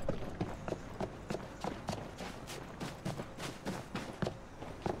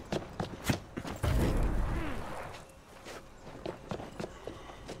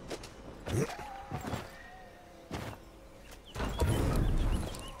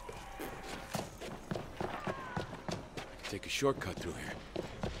 Take a shortcut through here.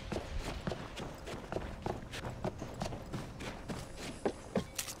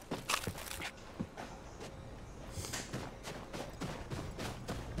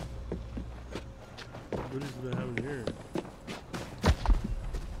 What is they have in here?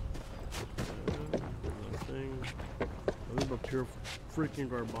 Nothing. Nothing but pure freaking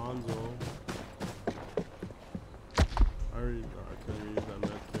garbanzo. I couldn't use that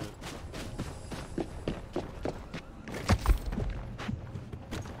med kit.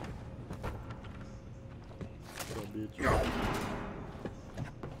 Bitch. Okay,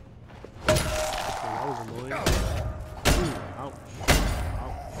 that was annoying. Ooh, ouch.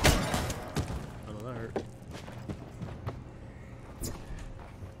 Ouch. I know that hurt.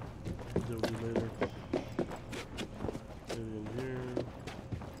 Deal with it later. Get it in here.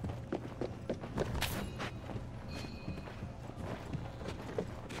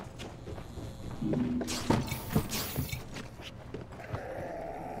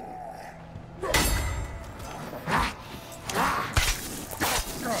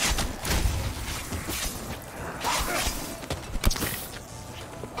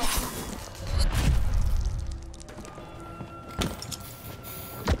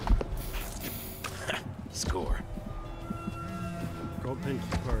 Score. Gold pink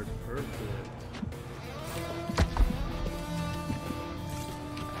card. Perfect.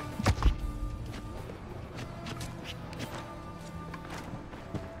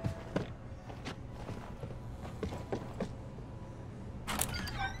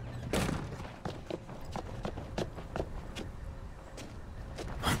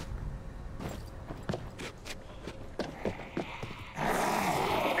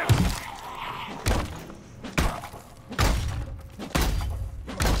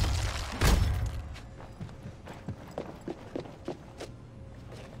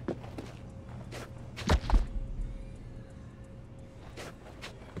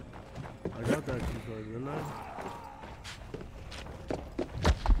 I got that key card, didn't I?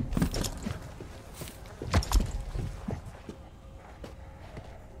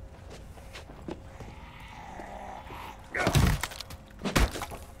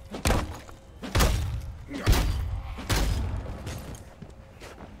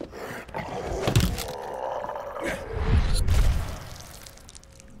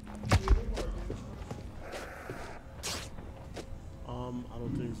 I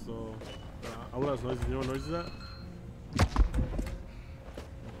don't think so. What else noises? You know what noise is that?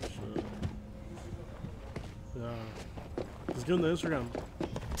 Shit. Yeah. Just give him the Instagram.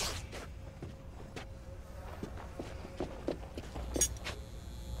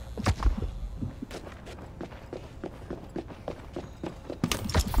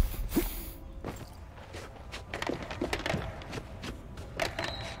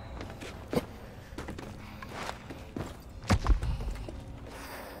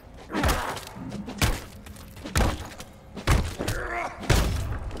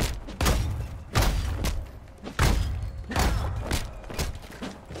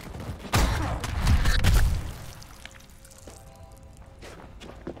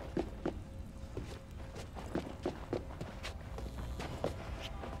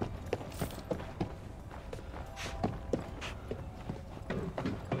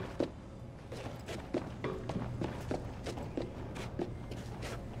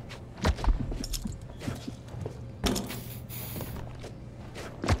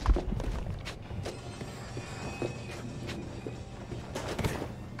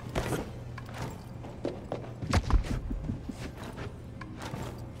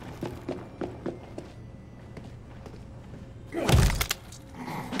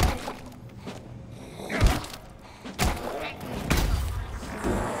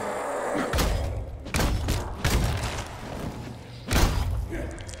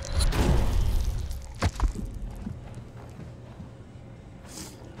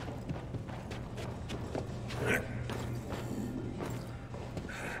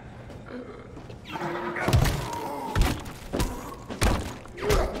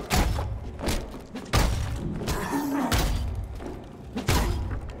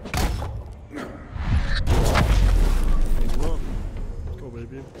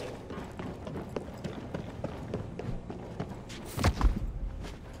 maybe.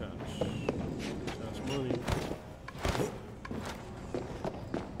 Cash money.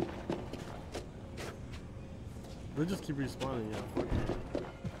 They just keep respawning, yeah.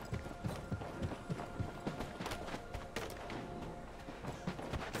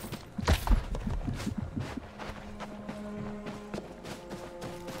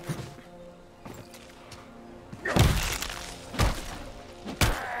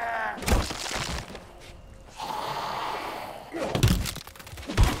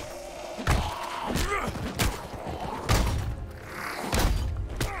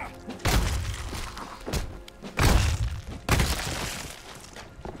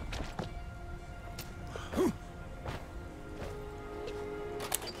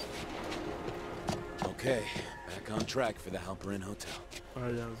 Okay, back on track for the Halperin Hotel.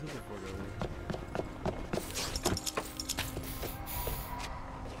 Alright, yeah, let's get the fuck out of here.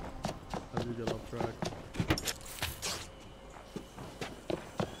 How do you get off track?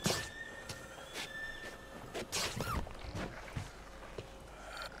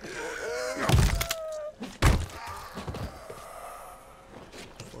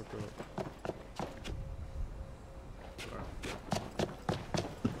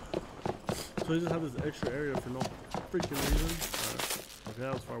 So they just have this extra area for no freaking reason. Okay,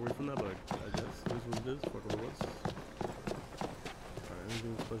 I was far away from that, but I guess this is what it is. Fuck what it was. Alright,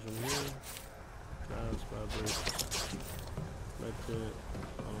 anything special in here? Cash, fabric, medkit.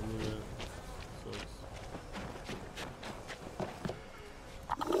 I don't need it. Sucks.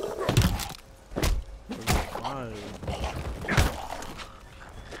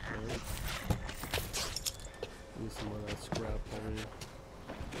 Give me some of that scrap, homie.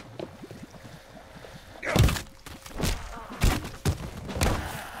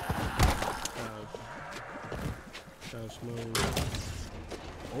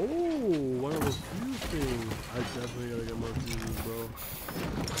 Oh, one of those fuse things. I definitely gotta get more fuses, bro.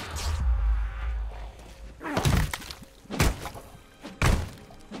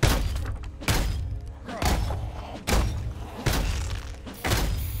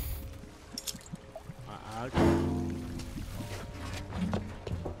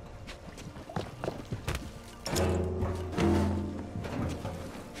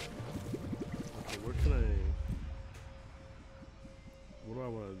 What do I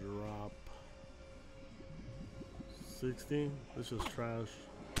want to drop? 60? This is trash.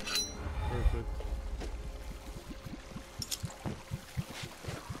 Perfect.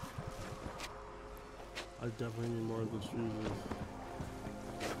 I definitely need more of those fuses.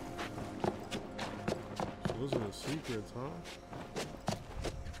 So those are the secrets,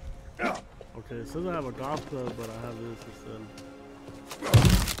 huh? Okay, it says I have a golf club, but I have this instead.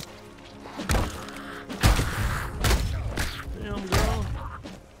 Damn, girl.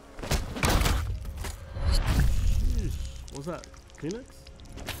 Sheesh. What's that? Phoenix?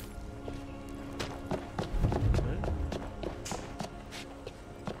 Okay.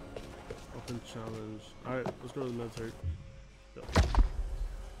 Open challenge. Alright, let's go to the military. Go.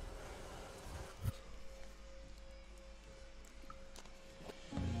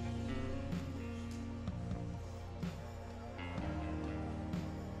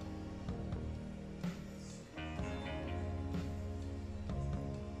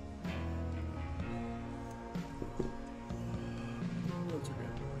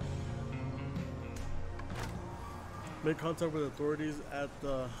 Make contact with authorities at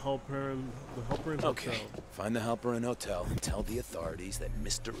the Halperin Hotel. Okay, find the Halperin Hotel and tell the authorities that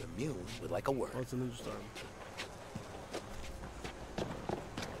Mr. Immune would like a word. Oh, it's an ninja star.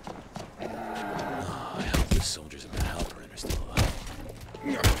 Oh, I hope the soldiers in the Halperin are still alive.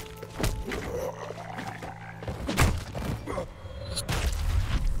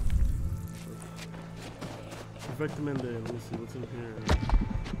 Perfect Mende. Let me see what's in here.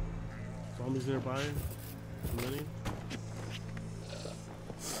 Zombies nearby. Too many.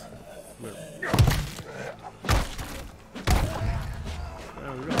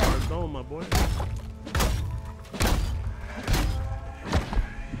 Yeah, we got our dome, my boy.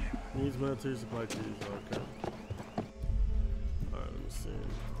 Needs military supply keys. Okay. Alright, let me see.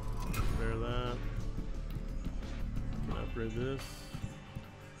 Repair that. Can I upgrade this?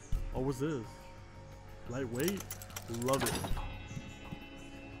 Oh, what's this? Lightweight? Love it.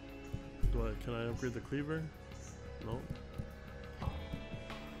 Can I upgrade the cleaver? No.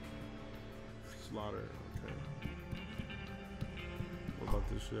 Slaughter, okay. What about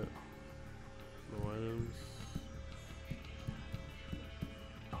this shit? No items.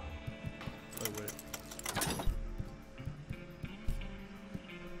 Oh, wait.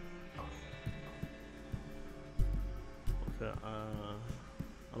 Okay,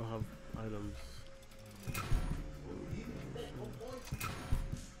 I don't have items.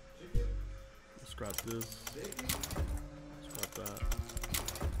 Scrap this. Scrap that.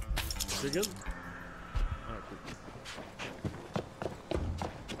 Chicken? Alright, cool.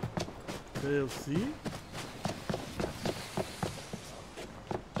 KFC?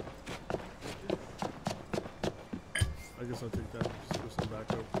 I guess I'll take that just for some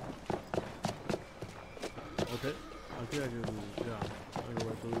backup. Okay. I think I can, yeah. I can go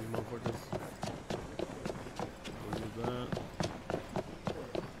back to these motherfuckers. I'll do that.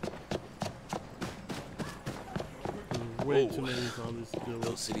 There's way too many zombies to deal with.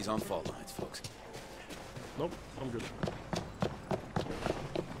 Those cities on fault lines, folks. Nope, I'm good.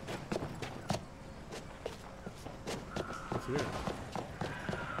 What's here?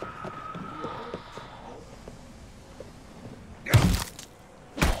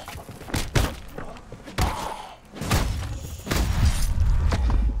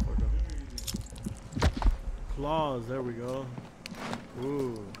 Claws, there we go.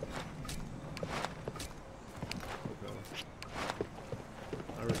 Ooh. Okay.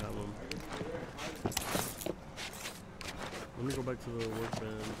 I already have them. Let me go back to the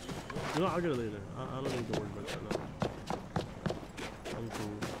workbench. You know, I'll get it later. I don't need the workbench right now. I'm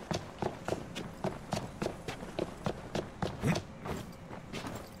cool.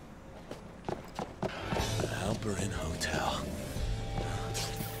 The Helper Inn Hotel.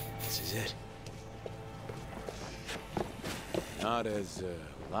 This is it. Not as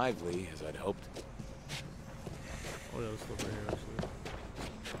lively as I'd hoped. Oh yeah, there's stuff right here actually.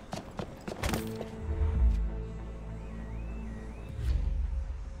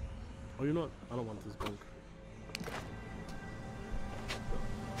 Oh, you know what? I don't want this bunk.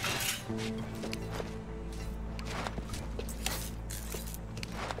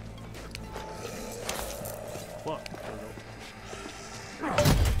 Fuck. There we go.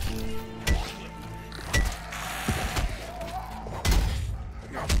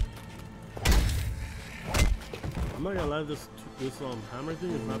 I'm not gonna lie, this hammer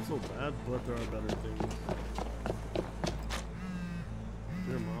thing is not so bad, but there are better things.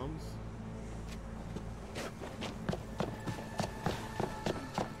 Dear moms.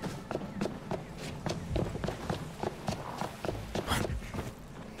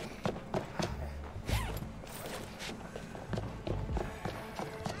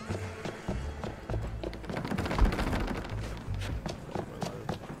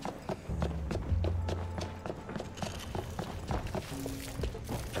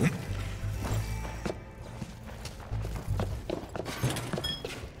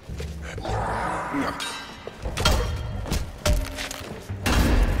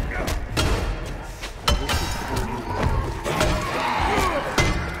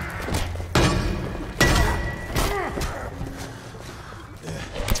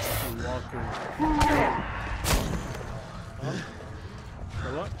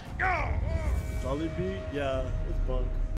 Jollibee? Yeah, it's bunk.